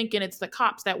 She's thinking it's the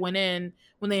cops that went in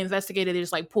when they investigated. They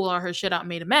just like pulled all her shit out and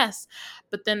made a mess.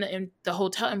 But then the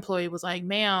hotel employee was like,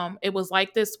 ma'am, it was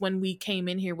like this when we came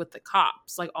in here with the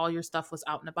cops. Like all your stuff was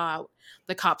out and about.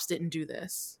 The cops didn't do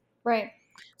this. Right.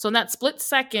 So in that split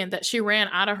second that she ran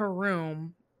out of her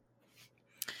room,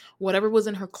 whatever was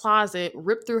in her closet,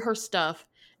 ripped through her stuff,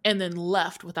 and then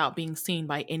left without being seen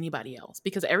by anybody else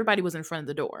because everybody was in front of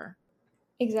the door.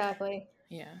 Exactly.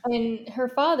 Yeah. And her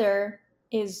father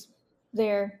is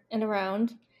there and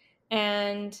around,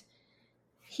 and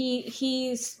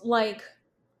he's like,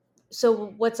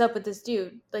 so what's up with this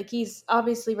dude? Like, he's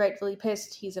obviously rightfully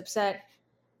pissed. He's upset,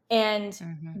 and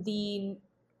Mm-hmm. the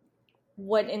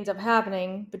what ends up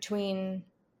happening between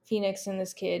Phoenix and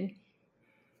this kid,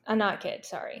 not kid,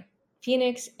 sorry,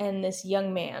 Phoenix and this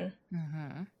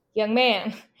Mm-hmm. young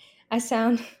man. I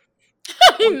sound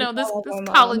You know, this like this my mom.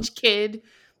 college kid,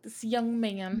 this young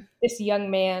man. This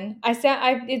young man. I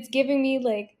sound. It's giving me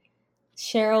like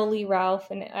Cheryl Lee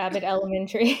Ralph in Abbott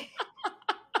Elementary.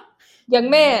 Young Young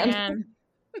man. man.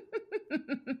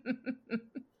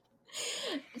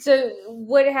 So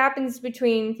what happens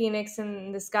between Phoenix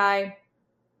and this guy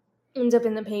ends up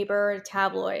in the paper, a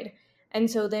tabloid. And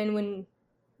so then when,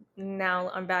 now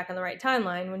I'm back on the right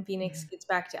timeline, when Phoenix Mhm. gets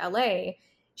back to LA,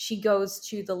 she goes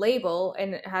to the label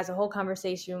and has a whole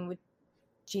conversation with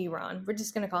G Ron. We're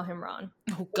just gonna call him Ron.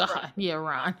 Oh With Ron. God, yeah,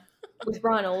 Ron. With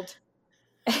Ronald.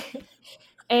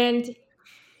 And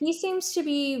he seems to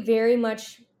be very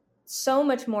much, so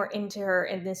much more into her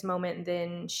in this moment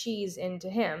than she's into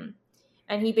him.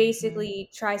 And he Mm-hmm. basically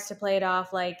tries to play it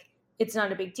off like it's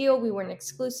not a big deal. We weren't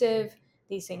exclusive.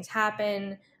 These things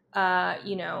happen.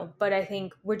 But I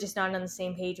think we're just not on the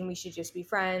same page and we should just be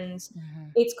friends. Mm-hmm.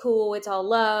 It's cool. It's all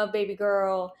love, baby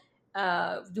girl.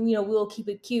 We'll keep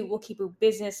it cute. We'll keep it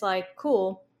business like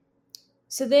cool.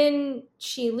 So then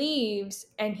she leaves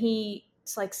and he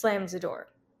like slams the door.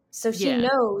 So she Yeah.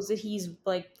 knows that he's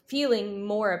like feeling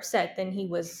more upset than he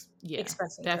was Yeah,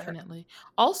 expressing to her. definitely.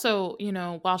 Also,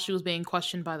 while she was being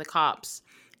questioned by the cops,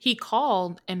 he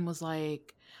called and was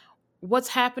like, "What's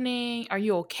happening? Are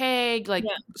you okay?" Like,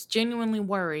 Yeah. was genuinely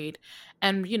worried.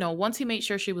 And, once he made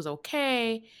sure she was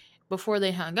okay, before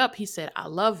they hung up, he said, "I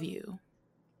love you."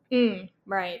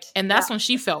 Right. And That. that's when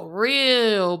she felt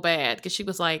real bad because she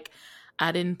was like,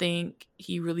 "I didn't think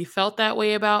he really felt that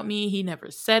way about me. He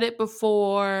never said it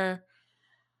before."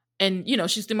 And,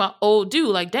 she's thinking about, "Oh, dude,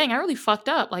 like, dang, I really fucked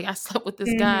up. Like, I slept with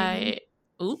this Mhm. guy.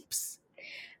 Oops."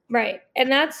 Right.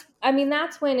 And that's, I mean,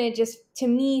 that's when it just, to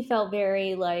me, felt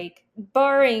very like,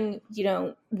 barring,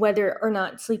 whether or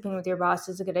not sleeping with your boss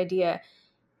is a good idea.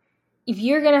 If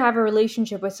you're going to have a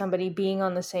relationship with somebody, being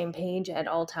on the same page at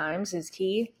all times is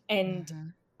key. And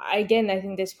Mhm. again, I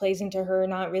think this plays into her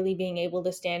not really being able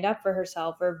to stand up for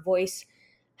herself or voice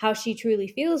how she truly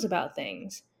feels about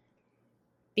things,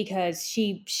 because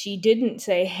she didn't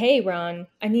say, "Hey Ron,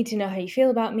 I need to know how you feel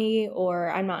about me," or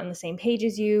 "I'm not on the same page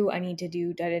as you, I need to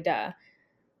do da da da."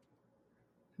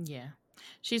 Yeah.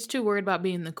 She's too worried about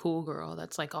being the cool girl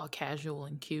that's like all casual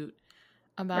and cute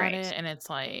about Right. it. And it's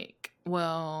like,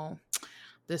 well,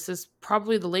 this is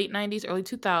probably the late 90s, early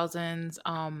 2000s.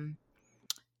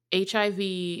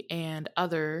 HIV and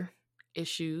other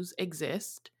issues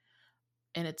exist.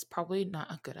 And it's probably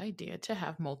not a good idea to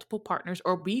have multiple partners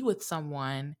or be with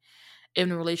someone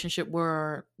in a relationship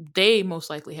where they most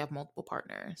likely have multiple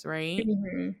partners, right?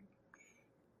 Mhm. Yeah,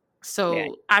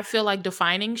 So I feel like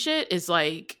defining shit is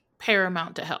like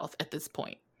paramount to health at this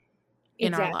point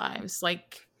in our exactly. lives.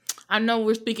 Like, I know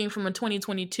we're speaking from a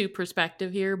 2022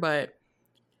 perspective here, but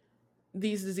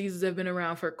these diseases have been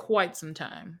around for quite some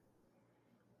time.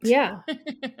 Yeah.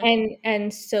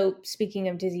 And so, speaking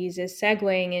of diseases,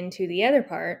 segueing into the other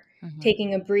part, Hmm.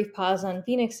 taking a brief pause on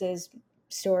Phoenix's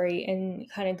story and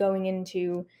kind of going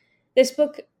into this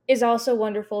book is also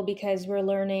wonderful because we're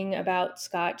learning about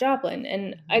Scott Joplin.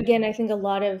 And Hmm. again, I think a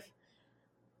lot of,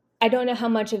 I don't know how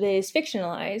much of it is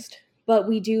fictionalized, but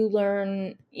we do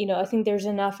learn, I think there's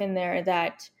enough in there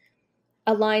that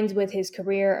aligns with his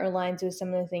career or aligns with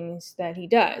some of the things that he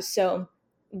does. So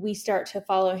we start to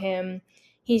follow him.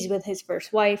 He's with his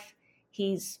first wife.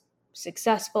 He's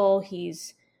successful.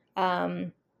 He's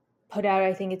um, put out,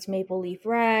 I think it's Maple Leaf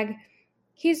Rag.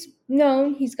 He's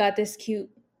known. He's got this cute,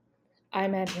 I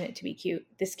imagine it to be cute,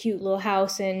 this cute little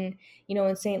house in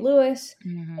St. Louis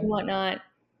Hmm. and whatnot.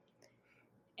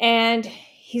 And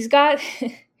he's got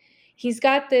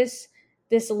this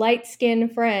light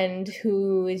skinned friend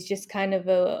who is just kind of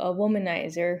a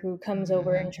womanizer who comes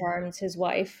over Hmm. and charms his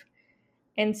wife.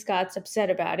 And Scott's upset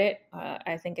about it,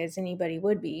 I think, as anybody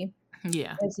would be,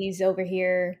 Yeah. as he's over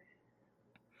here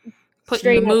Putting the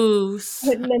straight up moves.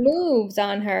 putting the moves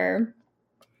on her,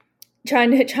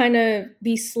 trying to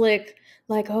be slick,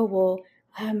 like, "Oh well,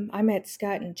 I met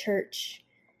Scott in church,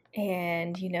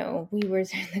 and we were in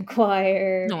the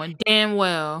choir." Knowing damn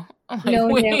well. I'm like,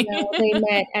 Knowing damn well they wait.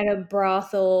 met at a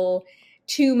brothel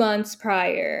 2 months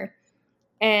prior.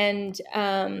 And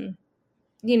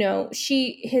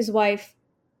his wife,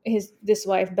 his this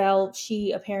wife Belle,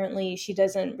 she apparently she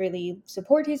doesn't really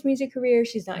support his music career.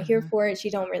 She's not here Hmm. for it. She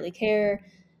don't really care.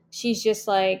 She's just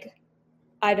like,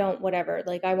 I don't, whatever.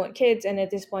 Like, I want kids, and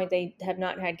at this point they have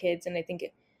not had kids, and I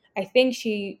think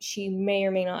she may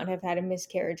or may not have had a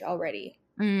miscarriage already.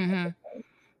 Hmm.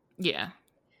 Yeah.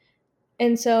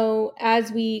 And so,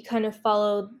 as we kind of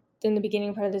follow in the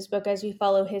beginning part of this book, as we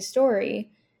follow his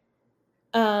story,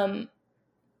 um,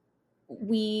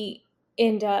 we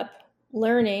end up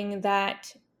learning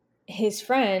that his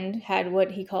friend had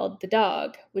what he called the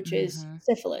dog, which is Hmm.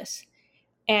 syphilis.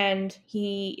 And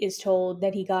he is told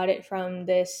that he got it from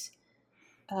this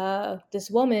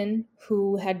woman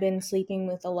who had been sleeping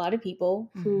with a lot of people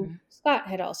who Hmm. Scott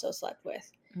had also slept with.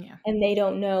 Yeah. And they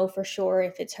don't know for sure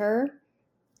if it's her,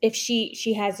 if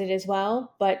she has it as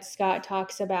well. But Scott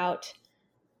talks about,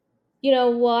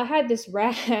 well, I had this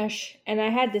rash and I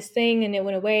had this thing and it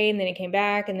went away and then it came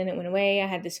back and then it went away. I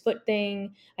had this foot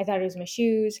thing. I thought it was my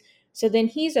shoes. So then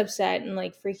he's upset and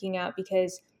like freaking out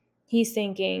because he's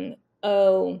thinking,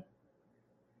 oh,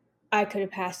 I could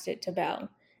have passed it to Belle,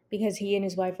 because he and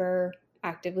his wife are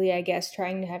actively, I guess,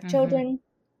 trying to have Hmm. children.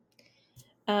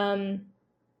 Um,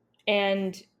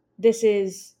 and this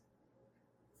is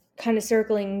kind of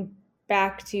circling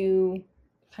back to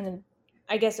kind of,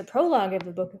 I guess, a prologue of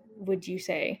the book, would you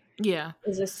say? Yeah.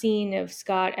 Is a scene of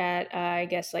Scott at, I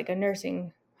guess, like a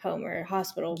nursing home or a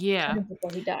hospital kind Yeah. of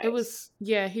before he It dies. was,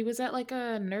 yeah, he was at like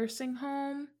a nursing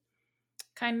home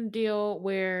kind of deal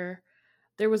where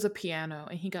there was a piano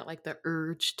and he got like the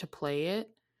urge to play it.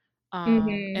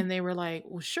 Mhm. And they were like,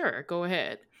 well, sure, go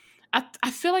ahead.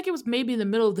 I feel like it was maybe the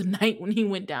middle of the night when he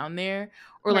went down there,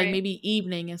 or like Right. maybe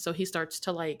evening. And so he starts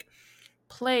to like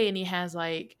play, and he has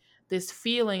like this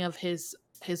feeling of his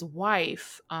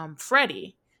wife,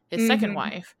 Freddie, his second Mhm.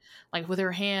 wife, like with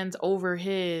her hands over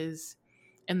his,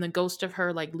 and the ghost of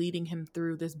her like leading him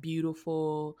through this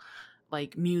beautiful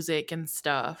like music and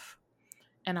stuff.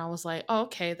 And I was like, oh,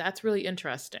 okay, that's really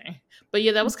interesting. But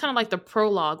yeah, that was kind of like the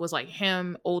prologue was like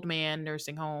him, old man,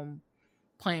 nursing home,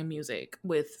 playing music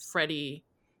with Freddie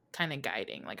kind of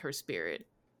guiding like her spirit.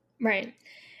 Right.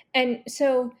 And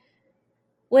so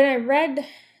when I read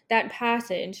that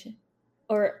passage,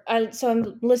 so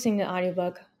I'm listening to the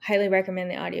audiobook, highly recommend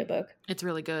the audiobook. It's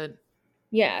really good.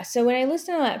 Yeah, so when I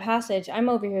listen to that passage, I'm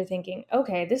over here thinking,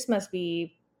 okay, this must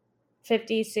be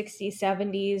 50s, 60s,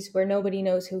 70s, where nobody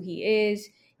knows who he is.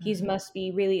 He Mm-hmm. must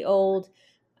be really old.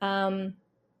 Um,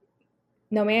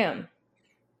 no, ma'am.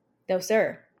 No,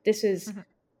 sir. This is Mm-hmm.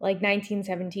 like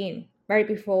 1917, right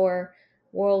before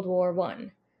World War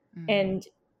One. Mm-hmm. And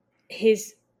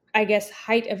his, I guess,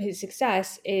 height of his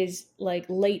success is like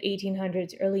late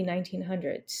 1800s, early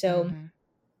 1900s. So Mm-hmm.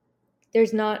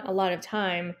 there's not a lot of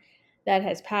time that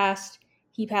has passed.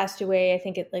 He passed away, I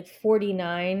think, at like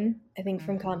 49, I think,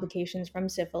 from Mm-hmm. complications from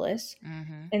syphilis.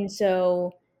 Mm-hmm. And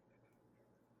so,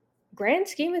 grand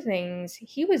scheme of things,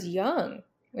 he was young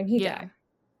when he Yeah. died.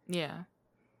 Yeah.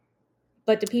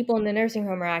 But the people in the nursing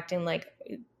home are acting like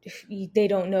they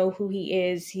don't know who he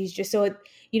is. He's just so,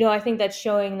 I think that's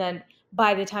showing that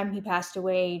by the time he passed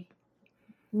away,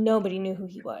 nobody knew who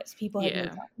he was. People had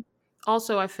moved Yeah. on.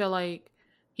 Also, I feel like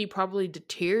he probably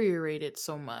deteriorated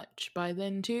so much by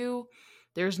then too.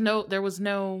 There was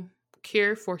no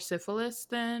cure for syphilis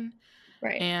then,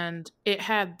 Right. and it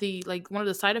had the like one of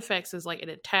the side effects is like it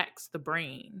attacks the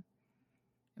brain.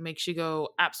 It makes you go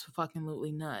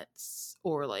absolutely nuts,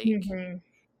 or like Hmm.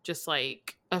 just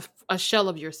like a shell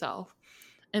of yourself.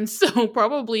 And so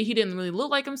probably he didn't really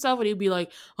look like himself, and he'd be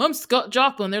like, "I'm Scott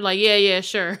Joplin." They're like, "Yeah, yeah,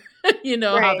 sure." You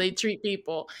know how Right. they treat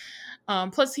people.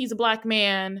 Plus, he's a black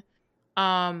man.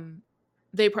 Um,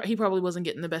 he probably wasn't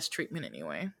getting the best treatment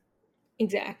anyway.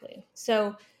 Exactly.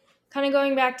 So, kind of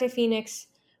going back to Phoenix,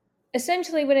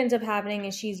 essentially what ends up happening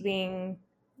is she's being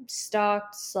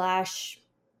stalked slash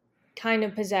kind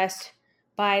of possessed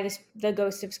by the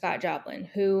ghost of Scott Joplin,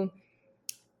 who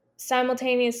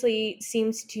simultaneously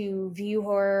seems to view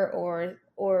her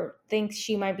or thinks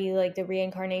she might be like the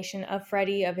reincarnation of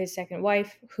Freddie, of his second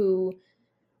wife, who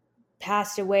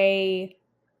passed away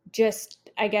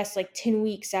just, I guess, like 10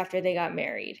 weeks after they got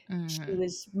married. She Mm-hmm.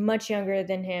 was much younger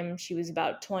than him. She was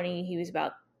about 20. He was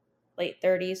about late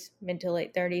 30s, mid to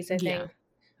late 30s, I Yeah, think,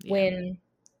 yeah. when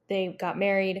they got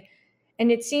married.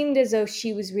 And it seemed as though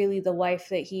she was really the wife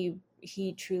that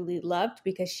he truly loved,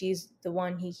 because she's the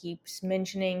one he keeps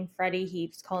mentioning. Freddie, he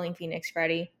keeps calling Phoenix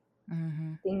Freddie,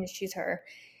 Mm-hmm. thinking she's her.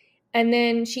 And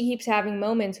then she keeps having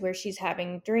moments where she's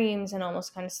having dreams and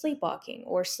almost kind of sleepwalking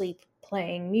or sleep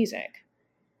playing music.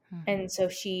 Mm-hmm. And so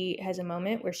she has a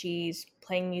moment where she's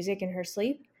playing music in her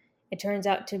sleep. It turns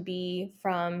out to be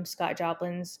from Scott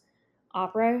Joplin's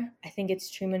opera. I think it's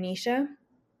Tremonisha.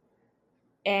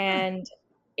 And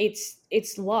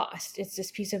it's lost. It's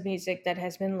this piece of music that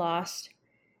has been lost.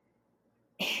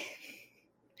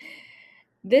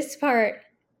 This part,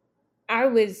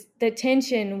 the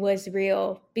tension was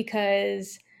real,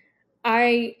 because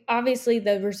I obviously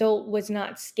the result was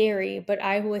not scary, but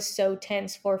I was so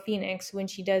tense for Phoenix when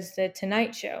she does the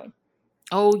Tonight Show.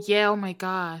 Oh yeah. Oh my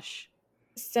gosh.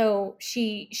 So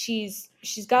she's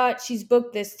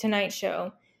booked this Tonight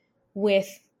Show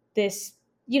with this,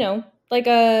 like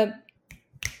a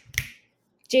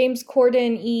James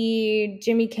Corden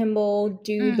Jimmy Kimmel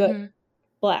dude, but Mm-hmm.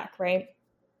 black, right?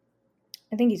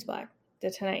 I think he's black, the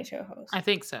Tonight Show I host.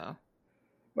 think so.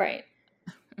 Right.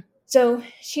 So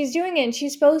she's doing it, and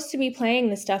she's supposed to be playing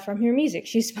the stuff from her music.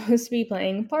 She's supposed to be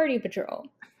playing Party Patrol,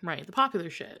 Right. The popular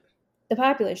shit. the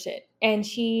popular shit. And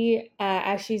she,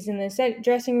 as she's in the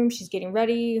dressing room, she's getting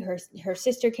ready. Her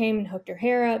sister came and hooked her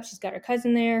hair up. She's got her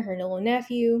cousin there, her little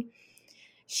nephew.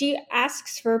 She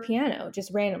asks for a piano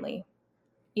just randomly.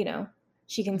 You know,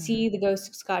 she can Mm-hmm. see the ghost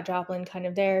of Scott Joplin kind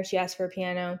of there. She asks for a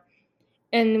piano.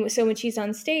 And so when she's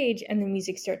on stage and the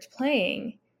music starts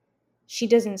playing, she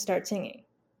doesn't start singing.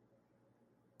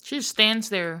 She just stands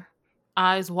there,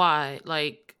 eyes wide,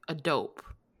 like a dope.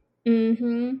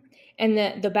 Mm-hmm.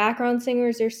 And the background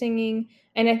singers are singing.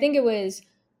 And I think it was,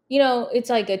 it's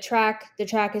like the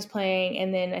track is playing,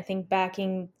 and then I think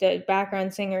backing the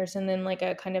background singers, and then like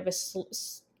a kind of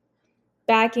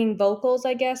backing vocals,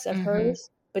 I guess, of Mm-hmm. hers,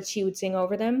 but she would sing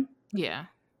over them. Yeah.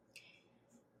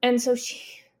 And so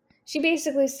She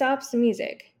basically stops the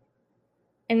music.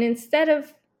 And instead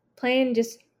of playing,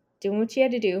 just doing what she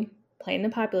had to do, playing the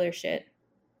popular shit,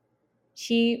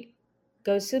 she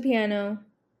goes to the piano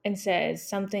and says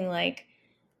something like,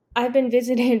 I've been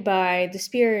visited by the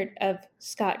spirit of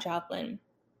Scott Joplin.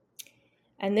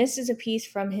 And this is a piece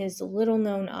from his little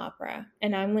known opera,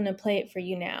 and I'm going to play it for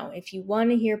you now. If you want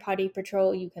to hear Potty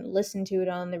Patrol, you can listen to it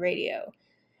on the radio.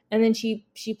 And then she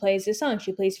plays the song.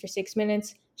 She plays for 6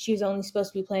 minutes. She was only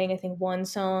supposed to be playing, I think, one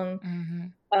song.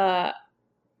 Mm-hmm.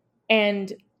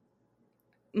 And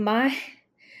my,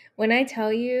 when I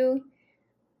tell you,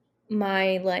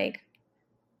 my like,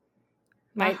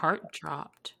 My my heart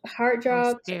dropped. heart I was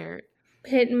dropped, scared.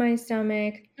 pit in my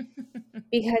stomach,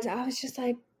 because I was just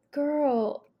like,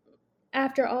 girl,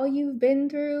 after all you've been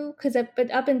through, but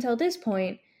up until this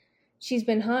point, she's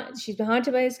been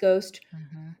haunted by his ghost.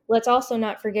 Mm-hmm. Let's also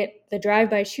not forget the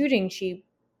drive-by shooting she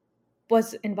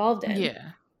was involved in.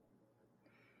 Yeah.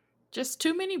 Just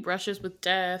too many brushes with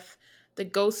death. The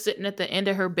ghost sitting at the end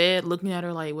of her bed looking at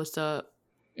her like, what's up?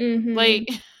 Mm-hmm. Like,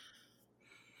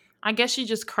 I guess she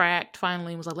just cracked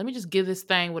finally and was like, let me just give this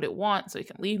thing what it wants so it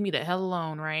can leave me the hell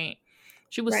alone, right?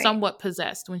 She was Right. somewhat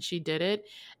possessed when she did it.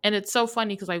 And it's so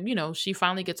funny because, like, she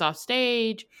finally gets off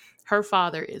stage. Her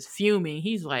father is fuming.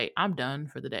 He's like, I'm done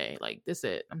for the day. Like, this is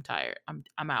it. I'm tired.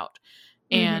 I'm out.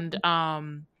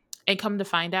 Mm-hmm. And come to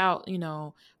find out,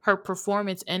 her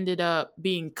performance ended up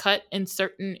being cut in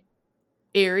certain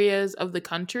areas of the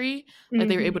country. Like,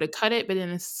 they were Mm-hmm. able to cut it, but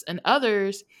in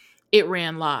others, it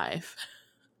ran live.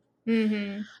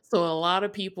 Mm-hmm. So a lot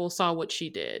of people saw what she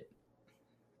did.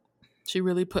 She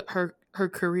really put her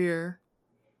career,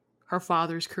 her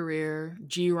father's career,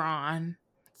 G-Ron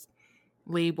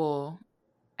label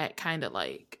at kind of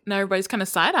like, now everybody's kind of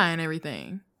side-eyeing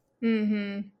everything.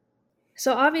 Mm-hmm.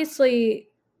 So obviously,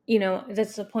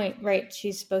 that's the point, right?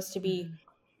 She's supposed to be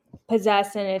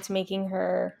possessed, and it's making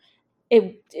her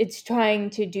it's trying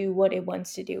to do what it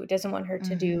wants to do. It doesn't want her to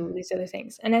Mm-hmm. do these other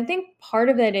things. And I think part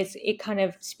of that is it kind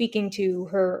of speaking to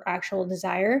her actual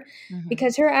desire, Mm-hmm.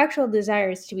 because her actual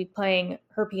desire is to be playing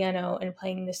her piano and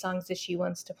playing the songs that she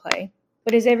wants to play.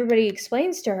 But as everybody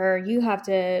explains to her, you have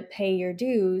to pay your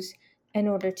dues in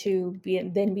order to be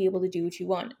able to do what you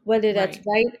want. Whether that's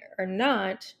Right. right or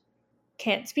not,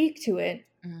 can't speak to it.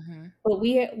 Mm-hmm. But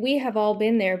we have all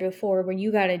been there before, where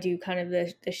you got to do kind of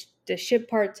the shit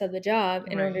parts of the job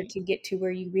in order Right. to get to where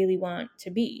you really want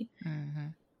to be. Mm-hmm.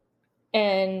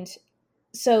 And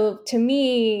so to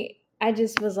me, I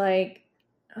just was like,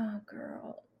 oh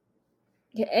girl.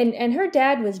 Yeah, and her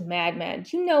dad was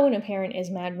mad. You know when a parent is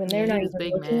mad, when Yeah, they're he not was even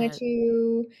big looking at mad.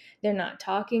 you, they're not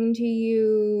talking to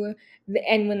you,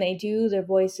 and when they do, their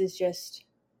voice is just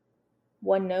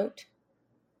one note.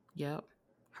 Yep.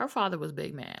 Her father was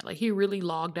big mad. Like, he really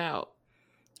logged out.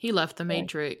 He left the Yeah.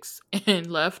 Matrix and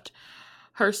left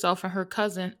herself and her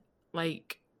cousin,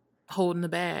 like, holding the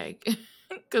bag.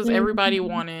 Because everybody Mhm.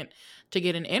 wanted to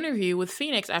get an interview with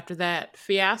Phoenix after that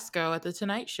fiasco at the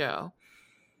Tonight Show.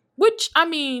 Which, I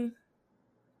mean,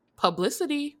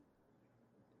 publicity,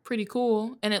 pretty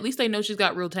cool. And at least they know she's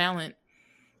got real talent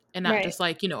and not Right. just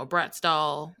like, a Bratz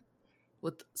doll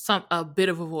with a bit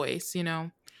of a voice.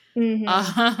 Mhm.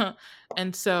 Uh,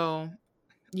 and so,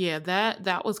 yeah,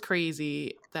 that was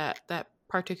crazy. That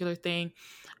particular thing.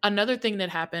 Another thing that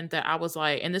happened that I was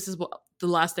like, and this is what the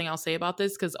last thing I'll say about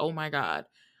this, because oh my god.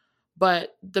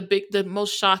 But the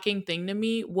most shocking thing to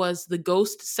me was the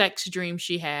ghost sex dream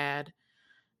she had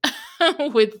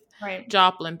with Right.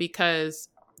 Joplin, because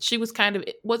she was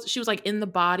like in the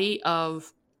body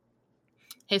of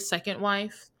his second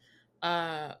wife,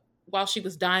 uh, while she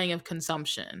was dying of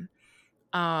consumption,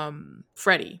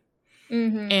 Freddie,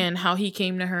 Mhm. and how he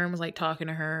came to her and was like talking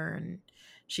to her, and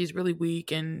she's really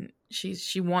weak and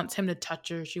she wants him to touch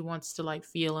her, she wants to like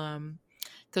feel him,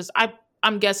 because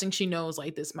I'm guessing she knows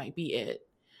like this might be it.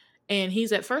 And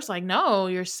he's at first like, no,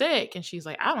 you're sick. And she's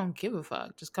like, I don't give a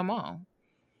fuck. Just come on.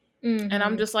 And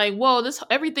I'm Mhm. just like, whoa,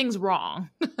 everything's wrong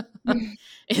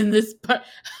in this part.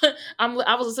 I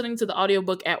was listening to the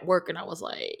audiobook at work and I was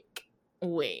like,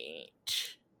 wait,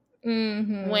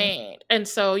 Mhm. wait. And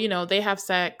so, they have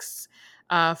sex.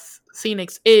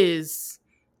 Phoenix is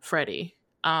Freddie.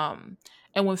 And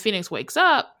when Phoenix wakes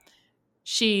up,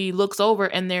 she looks over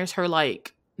and there's her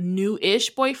like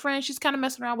new-ish boyfriend. She's kind of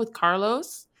messing around with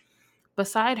Carlos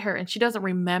beside her, and she doesn't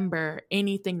remember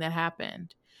anything that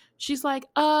happened. She's like,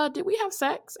 did we have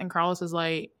sex? And Carlos is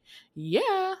like,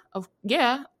 yeah.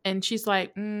 And she's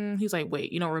like, he's like,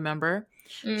 wait, you don't remember?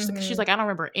 She's Mhm. like, I don't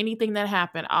remember anything that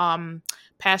happened.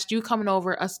 Past you coming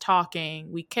over, us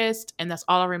talking, we kissed, and that's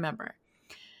all I remember.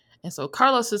 And so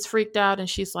Carlos is freaked out, and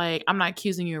she's like, I'm not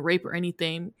accusing you of rape or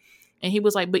anything. And he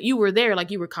was like, but you were there,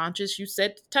 like you were conscious. You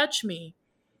said, touch me.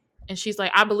 And she's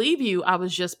like, I believe you. I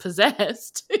was just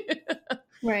possessed. And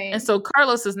Right. so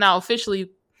Carlos is now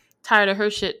officially tired of her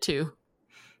shit too.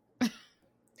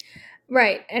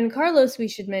 Right. And Carlos, we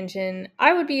should mention,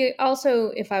 I would be also,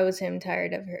 if I was him,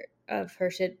 tired of her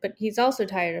shit, but he's also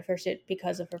tired of her shit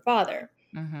because of her father.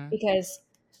 Mm-hmm. Because,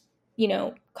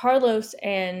 Carlos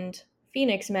and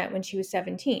Phoenix met when she was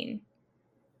 17,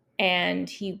 and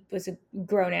he was a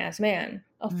grown ass man,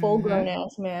 a full Mm-hmm. grown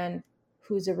ass man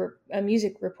who's a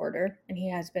music reporter, and he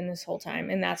has been this whole time.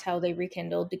 And that's how they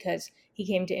rekindled, because he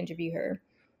came to interview her.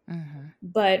 Mm-hmm.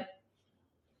 But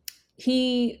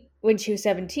when she was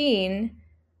 17,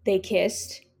 they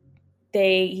kissed.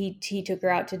 He took her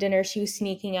out to dinner. She was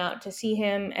sneaking out to see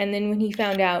him, and then when he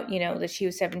found out, that she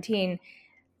was 17,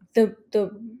 the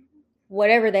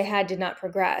whatever they had did not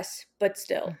progress. But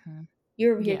still, Mm-hmm.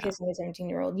 you're over here Yeah. kissing a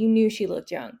 17-year-old. You knew she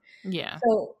looked young. Yeah.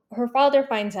 So her father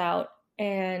finds out,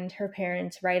 and her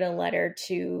parents write a letter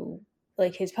to,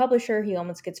 like, his publisher. He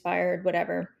almost gets fired,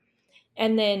 whatever.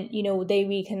 And then, they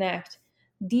reconnect.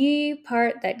 The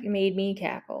part that made me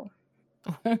cackle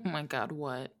Oh my God,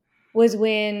 what? was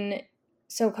when,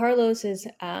 so Carlos is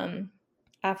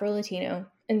Afro Latino,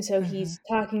 and so Mm-hmm. he's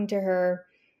talking to her,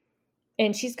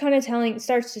 and she's kind of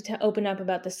starts to open up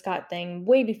about the Scott thing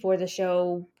way before the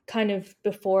show, kind of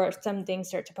before some things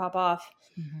start to pop off.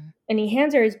 Mm-hmm. And he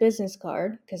hands her his business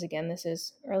card, because again, this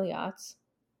is early aughts,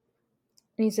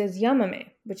 and he says Yamame,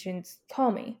 which means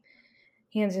call me.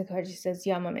 He hands her the card. She says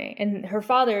Yamame, and her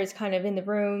father is kind of in the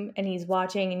room, and he's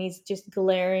watching, and he's just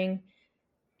glaring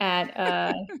at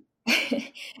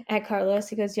at Carlos.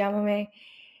 He goes Yamame,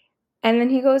 and then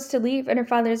he goes to leave, and her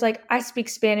father's like, I speak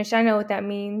Spanish. I know what that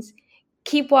means.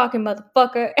 Keep walking,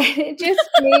 motherfucker. And it just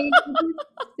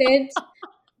sent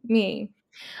me.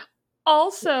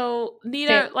 Also, Sent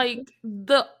Nita, like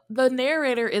the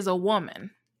narrator is a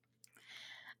woman.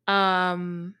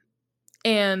 Um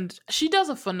and she does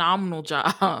a phenomenal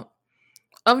job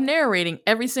of narrating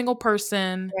every single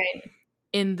person right.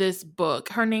 in this book.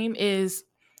 Her name is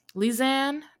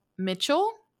Lizanne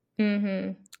Mitchell.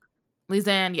 Mm-hmm.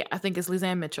 Lizanne, yeah, I think it's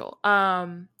Lizanne Mitchell.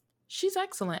 She's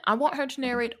excellent. I want her to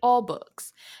narrate all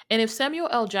books. And if Samuel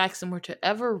L. Jackson were to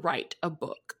ever write a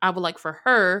book, I would like for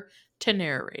her to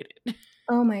narrate it.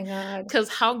 Oh my god. Cause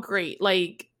how great,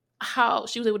 like how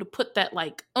she was able to put that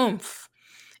like oomph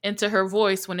into her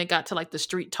voice when it got to like the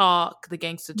street talk, the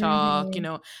gangster talk,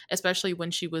 Mm-hmm. especially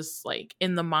when she was like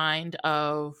in the mind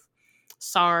of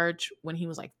Sarge when he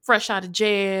was like fresh out of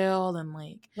jail and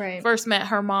like Right. first met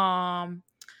her mom.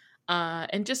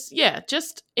 And just yeah,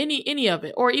 just any of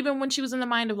it. Or even when she was in the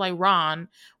mind of like Ron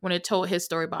when it told his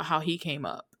story about how he came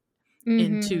up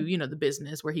into, Mm-hmm. the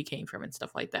business where he came from and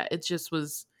stuff like that. It just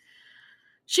was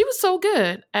she was so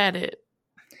good at it.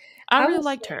 I I really was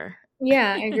liked her.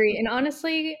 Yeah, I agree. And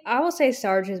honestly, I will say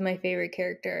Sarge is my favorite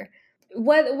character.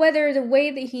 Whether the way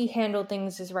that he handled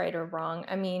things is right or wrong,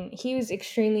 I mean, he was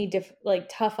extremely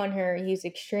tough on her. He was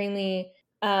extremely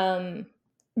um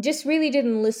just really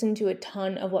didn't listen to a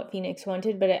ton of what Phoenix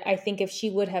wanted, but I think if she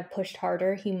would have pushed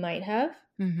harder, he might have.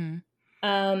 Mm-hmm.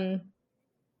 Um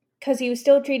cuz he was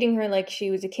still treating her like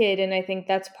she was a kid, and I think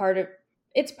that's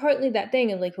it's partly that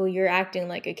thing of like, well, you're acting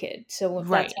like a kid. So if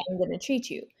that's Right. how I'm going to treat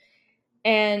you.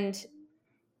 And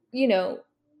you know,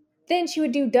 then she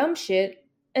would do dumb shit.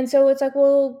 And so it's like,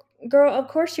 well, girl, of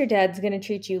course your dad's going to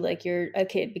treat you like you're a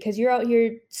kid, because you're out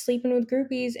here sleeping with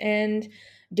groupies and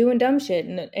doing dumb shit,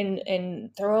 and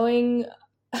throwing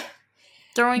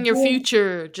Throwing your doing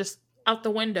future just out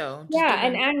the window. Just yeah,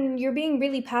 and doing you're being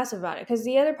really passive about it, because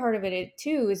the other part of it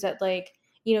too is that, like,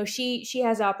 she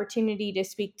has the opportunity to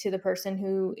speak to the person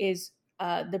who is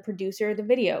the producer of the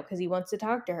video, because he wants to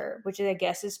talk to her, which I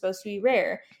guess is supposed to be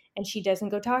rare, and she doesn't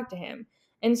go talk to him.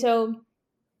 And so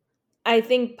I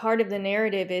think part of the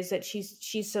narrative is that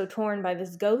she's so torn by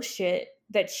this ghost shit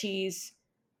that she's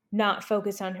not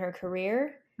focused on her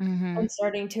career, mm-hmm. and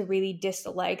starting to really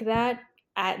dislike that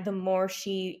at the more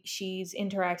she's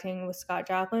interacting with Scott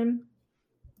Joplin.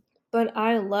 But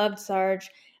I loved Sarge.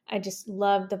 I just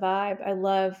loved the vibe. I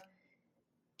love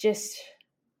just,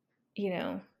 you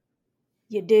know,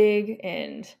 you dig,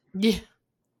 and Yeah.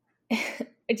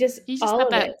 just He's just all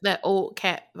got of it. that old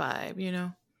cat vibe. Yeah.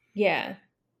 Yeah.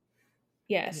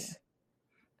 Yes.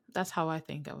 That's how I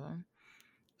think of him.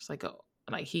 It's like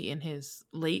he in his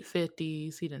late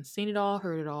 50s, he done seen it all,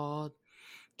 heard it all,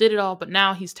 did it all, but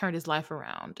now he's turned his life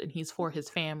around and he's for his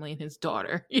family and his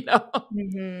daughter.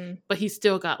 Hmm. But he's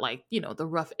still got like, the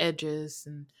rough edges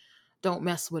and don't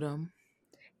mess with him.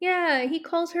 Yeah, he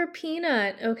calls her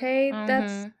Peanut. Okay,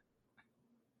 that's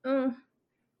Mm-hmm. oh,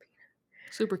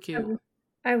 Super cute.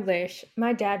 I wish.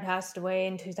 My dad passed away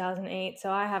in 2008, so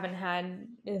I haven't had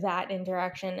that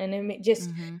interaction, and just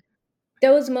Mm-hmm.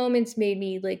 those moments made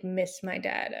me like miss my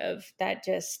dad of that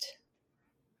just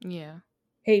Yeah.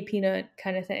 hey peanut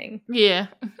kind of thing. Yeah.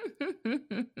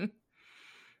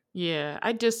 Yeah.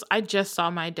 I just saw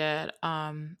my dad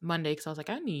Monday because I was like,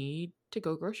 I need to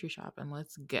go grocery shopping.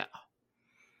 Let's go.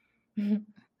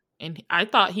 And I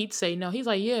thought he'd say no. He's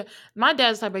like, yeah. My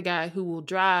dad's the type of guy who will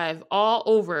drive all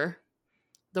over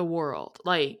the world.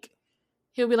 Like,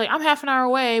 he'll be like, I'm half an hour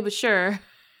away, but sure.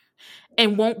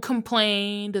 And won't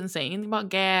complain, doesn't say anything about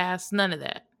gas, none of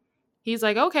that. He's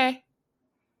like, okay.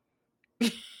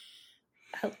 I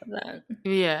love that.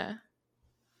 Yeah.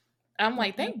 I'm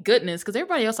like, Yeah. thank goodness, because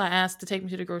everybody else I asked to take me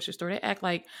to the grocery store, they act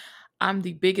like I'm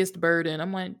the biggest burden.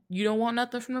 I'm like, you don't want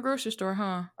nothing from the grocery store,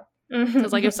 huh?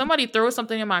 Because like if somebody throws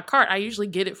something in my cart, I usually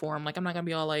get it for them. Like I'm not gonna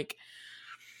be all like,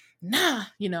 nah,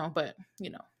 but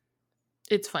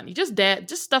it's funny. Just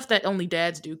stuff that only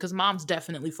dads do. Because moms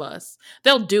definitely fuss.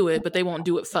 They'll do it, but they won't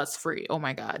do it fuss free. Oh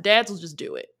my god, dads will just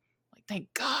do it. Like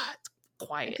thank God,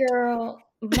 quiet. Girl,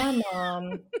 my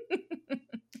mom,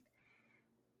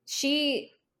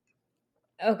 she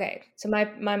okay. So my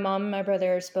mom and my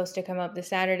brother are supposed to come up this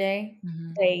Saturday.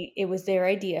 Hmm. It was their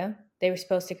idea. They were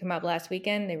supposed to come up last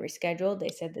weekend. They were scheduled. They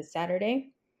said this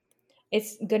Saturday.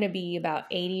 It's gonna be about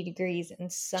 80 degrees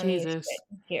and sunny as Jesus,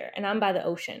 shit here, and I'm by the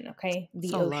ocean. Okay, the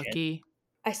so ocean. lucky.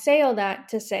 I say all that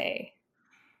to say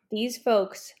these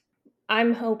folks.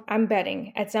 I'm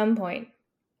betting at some point.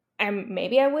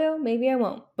 Maybe I will, maybe I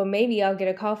won't, but maybe I'll get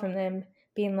a call from them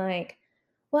being like,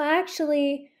 "Well,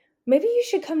 actually, maybe you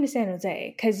should come to San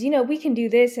Jose because we can do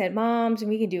this at Mom's and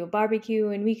we can do a barbecue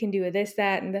and we can do a this,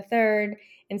 that, and the third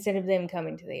instead of them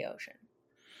coming to the ocean."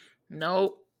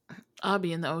 Nope, I'll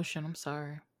be in the ocean. I'm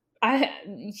sorry.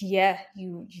 Yeah,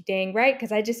 you dang right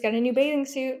because I just got a new bathing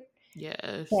suit,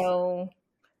 Yes, so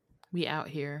we out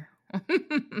here.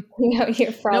 we out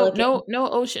here No, frolicking. no, no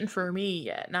ocean for me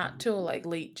yet. Not till like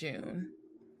late June.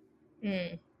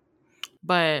 Mm,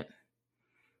 But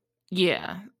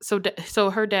yeah, so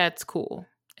her dad's cool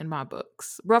in my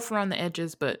books. Rough around the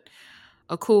edges, but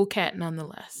a cool cat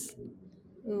nonetheless.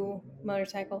 ooh,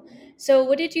 motorcycle. So,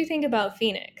 what did you think about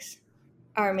Phoenix,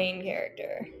 our main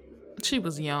character? She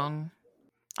was young.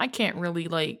 I can't really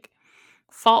like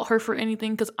fault her for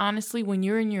anything because honestly, when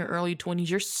you're in your early 20s,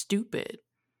 you're stupid.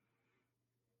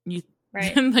 You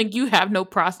Right. like you have no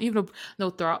process, even no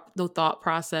thought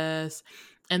process.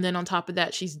 And then on top of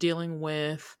that, she's dealing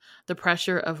with the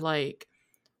pressure of like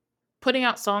putting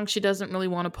out songs she doesn't really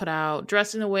want to put out,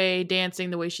 dressing the way, dancing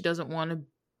the way she doesn't want to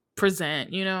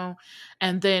present.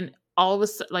 And then all of a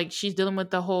sudden, like she's dealing with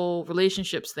the whole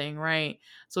relationships thing, right?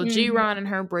 So G Mhm. Ron and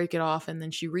her break it off, and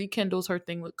then she rekindles her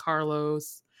thing with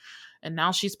Carlos, and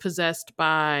now she's possessed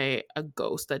by a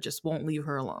ghost that just won't leave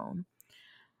her alone.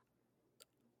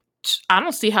 I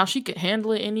don't see how she could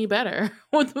handle it any better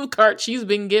with the card she's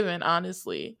been given,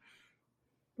 honestly.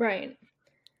 Right.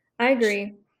 I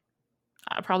agree.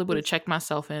 I probably would have It's checked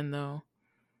myself in though.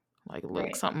 Like, look,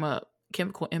 right. something up.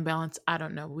 Chemical imbalance. I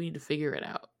don't know. We need to figure it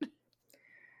out.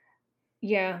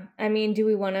 Yeah. I mean, do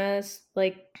we want to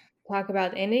like talk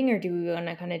about the ending or do we want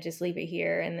to kind of just leave it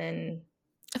here and then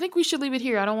I think we should leave it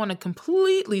here. I don't want to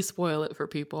completely spoil it for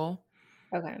people.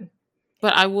 okay.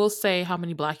 But I will say how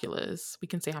many Blackulas. We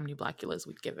can say how many Blackulas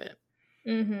we'd give it.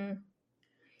 Mhm.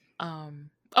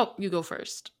 Oh, you go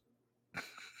first.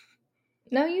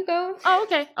 No, you go. Oh,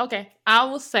 okay. Okay. I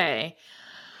will say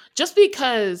just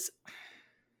because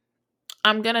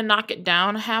I'm gonna knock it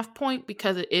down a half point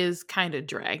because it is kind of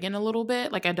dragging a little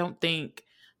bit. Like I don't think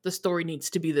the story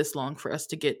needs to be this long for us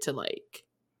to get to like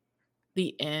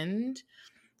the end.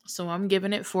 So I'm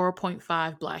giving it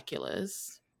 4.5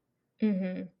 Blackulas.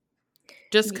 Mhm.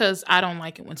 Just Y- because I don't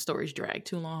like it when stories drag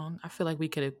too long. I feel like we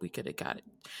could have got it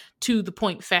to the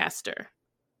point faster.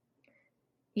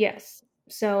 Yes.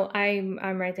 So I'm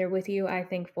right there with you. I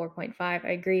think 4.5. I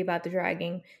agree about the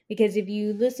dragging because if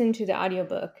you listen to the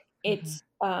audiobook, Hmm. it's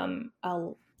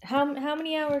how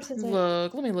many hours is it?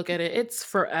 Look, let me look at it. It's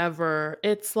forever.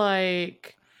 It's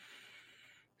like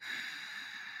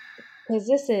Cuz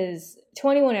this is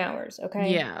 21 hours,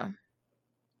 okay? yeah,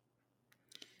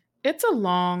 it's a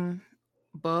long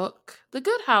book. The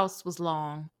Good House was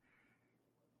long,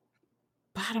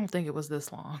 but I don't think it was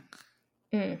this long.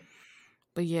 Mm.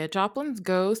 But yeah, Joplin's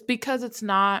Ghost because it's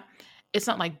not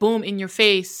like boom in your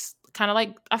face. Kind of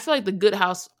like I feel like the Good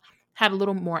House had a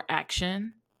little more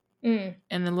action Mm.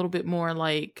 and a little bit more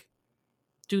like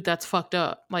dude that's fucked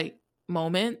up like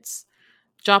moments.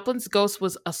 Joplin's Ghost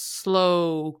was a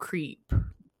slow creep.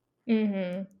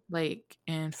 Mhm. Like,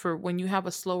 and for when you have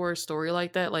a slower story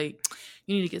like that, like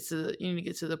you need to get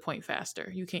to the point faster.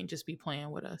 You can't just be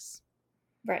playing with us.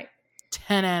 Right.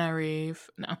 Tananarive.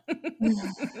 No.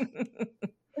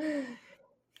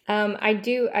 I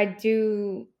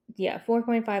do, yeah,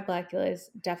 4.5 Blackula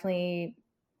definitely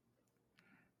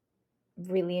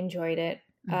really enjoyed it.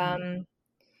 Mm-hmm.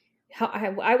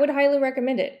 I would highly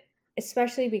recommend it,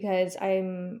 especially because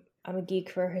I'm a geek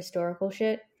for historical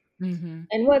shit. Mm-hmm.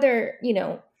 And whether,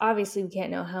 obviously we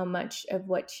can't know how much of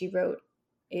what she wrote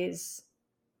is,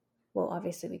 well,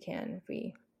 obviously we can if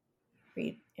we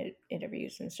read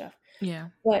interviews and stuff. Yeah.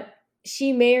 But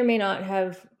she may or may not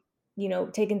have,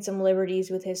 taken some liberties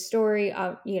with his story.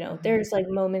 Mm-hmm. There's like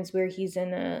moments where he's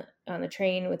on the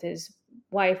train with his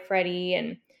wife Freddie,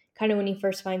 and kind of when he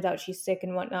first finds out she's sick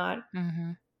and whatnot.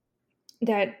 Mm-hmm.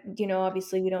 That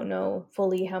obviously we don't know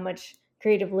fully how much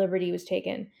creative liberty was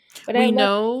taken, but I We love.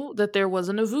 know that there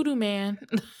wasn't a voodoo man.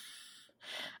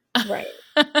 Right.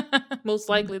 Most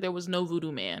likely there was no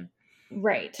voodoo man.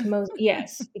 Right. Most,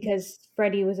 yes, because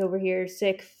Freddie was over here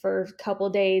sick for a couple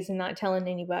days and not telling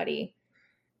anybody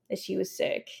that she was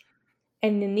sick.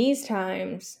 And in these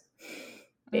times,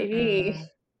 baby, Mm-mm.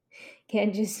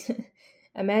 can't just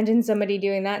imagine somebody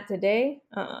doing that today.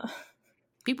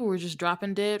 People were just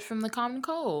dropping dead from the common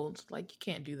cold. Like, you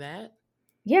can't do that.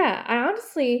 Yeah,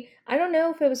 I don't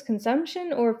know if it was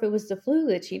consumption or if it was the flu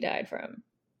that she died from.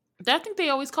 I think they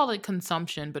always call it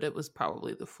consumption, but it was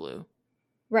probably the flu.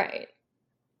 Right.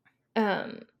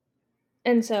 Um,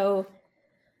 and so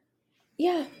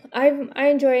yeah, I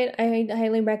enjoy it. I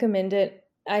highly recommend it.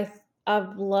 I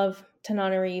love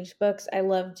Tananarive's books. I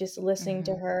love just listening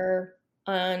to Mm-hmm. her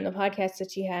on the podcast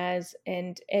that she has,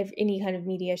 and any kind of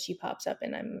media she pops up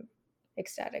in. I'm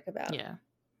ecstatic about. Yeah.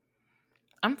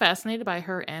 I'm fascinated by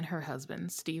her and her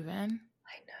husband, Steven.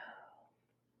 I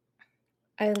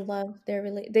know. I love their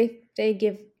they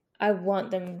give. I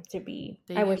want them to be.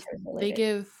 They I wish give they were they related.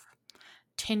 give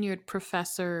tenured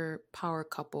professor power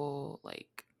couple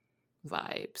like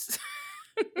vibes.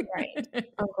 Right.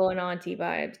 Uncle and auntie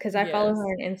vibes. Because I follow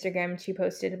her Yes. on Instagram and she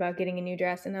posted about getting a new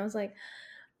dress, and I was like,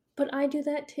 but I do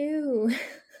that too.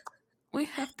 We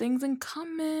have things in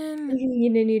common. You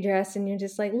get a new dress and you're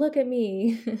just like, look at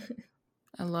me.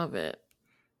 I love it.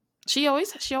 She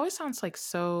always sounds like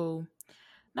so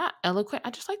not eloquent. I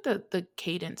just like the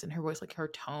cadence in her voice, like her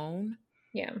tone.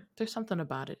 Yeah. There's something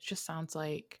about it. It just sounds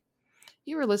like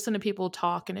you ever listen to people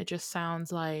talk and it just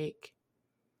sounds like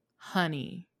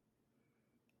honey.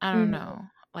 I don't Mhm. know,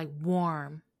 like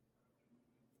warm.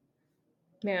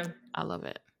 Yeah. I love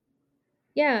it.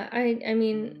 Yeah, I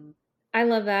mean, I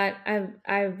love that.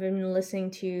 I've been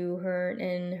listening to her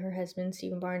and her husband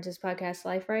Stephen Barnes's podcast,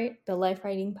 Life Right, the Life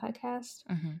Writing podcast.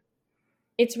 Hmm.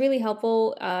 It's really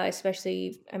helpful,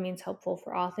 especially, I mean, it's helpful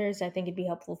for authors. I think it'd be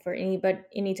helpful for any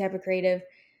type of creative.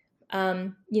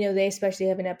 They especially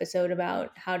have an episode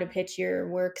about how to pitch your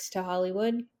works to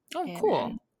Hollywood, Oh, and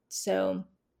cool. so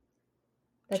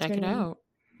that's Check it been, out.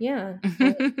 yeah,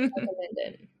 highly recommend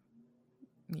it.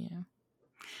 Yeah.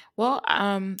 Well,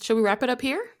 should we wrap it up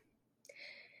here?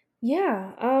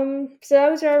 Yeah, so that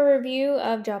was our review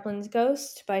of Joplin's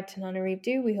Ghost by Tananarive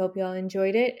Due. We hope y'all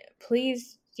enjoyed it.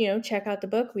 Please, check out the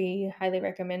book. We highly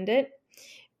recommend it.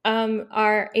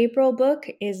 Our April book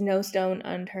is No Stone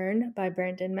Unturned by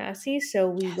Brandon Massey, so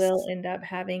we will Yes. end up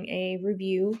having a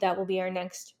review. That will be our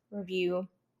next review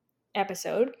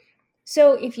episode.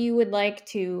 So if you would like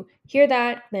to hear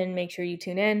that, then make sure you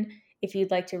tune in. If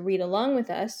you'd like to read along with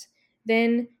us,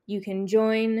 then you can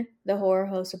join the Horror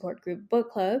Host Support Group Book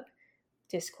Club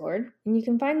Discord, and you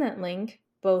can find that link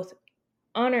both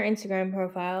on our Instagram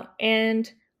profile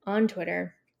and on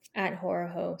Twitter at Horror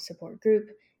Ho Support Group,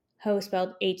 Ho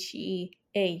spelled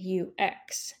Heaux.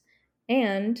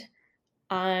 And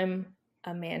I'm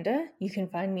Amanda. You can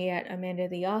find me at Amanda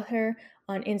the Author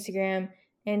on Instagram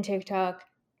and TikTok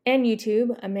and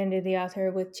YouTube, Amanda the Author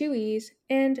with two E's,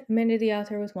 and Amanda the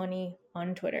Author with one E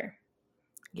on Twitter.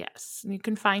 Yes. You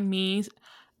can find me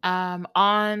on,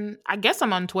 I guess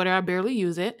I'm on Twitter. I barely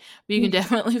use it, but you can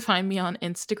definitely find me on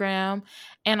Instagram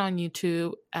and on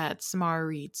YouTube at Samara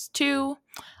Reads 2.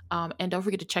 And don't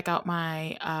forget to check out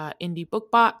my indie book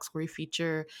box where we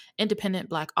feature independent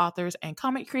Black authors and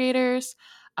comic creators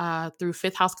through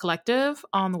Fifth House Collective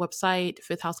on the website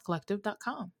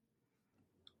fifthhousecollective.com.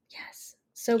 Yes,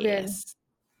 so good. Yes.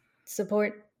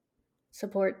 Support,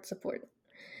 support, support.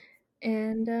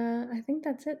 And I think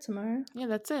that's it, Samara. Yeah,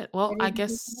 that's it. Well, Ready I to take it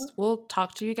guess out? we'll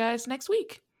talk to you guys next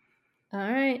week. All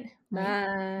right.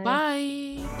 Right.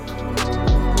 Bye. Bye.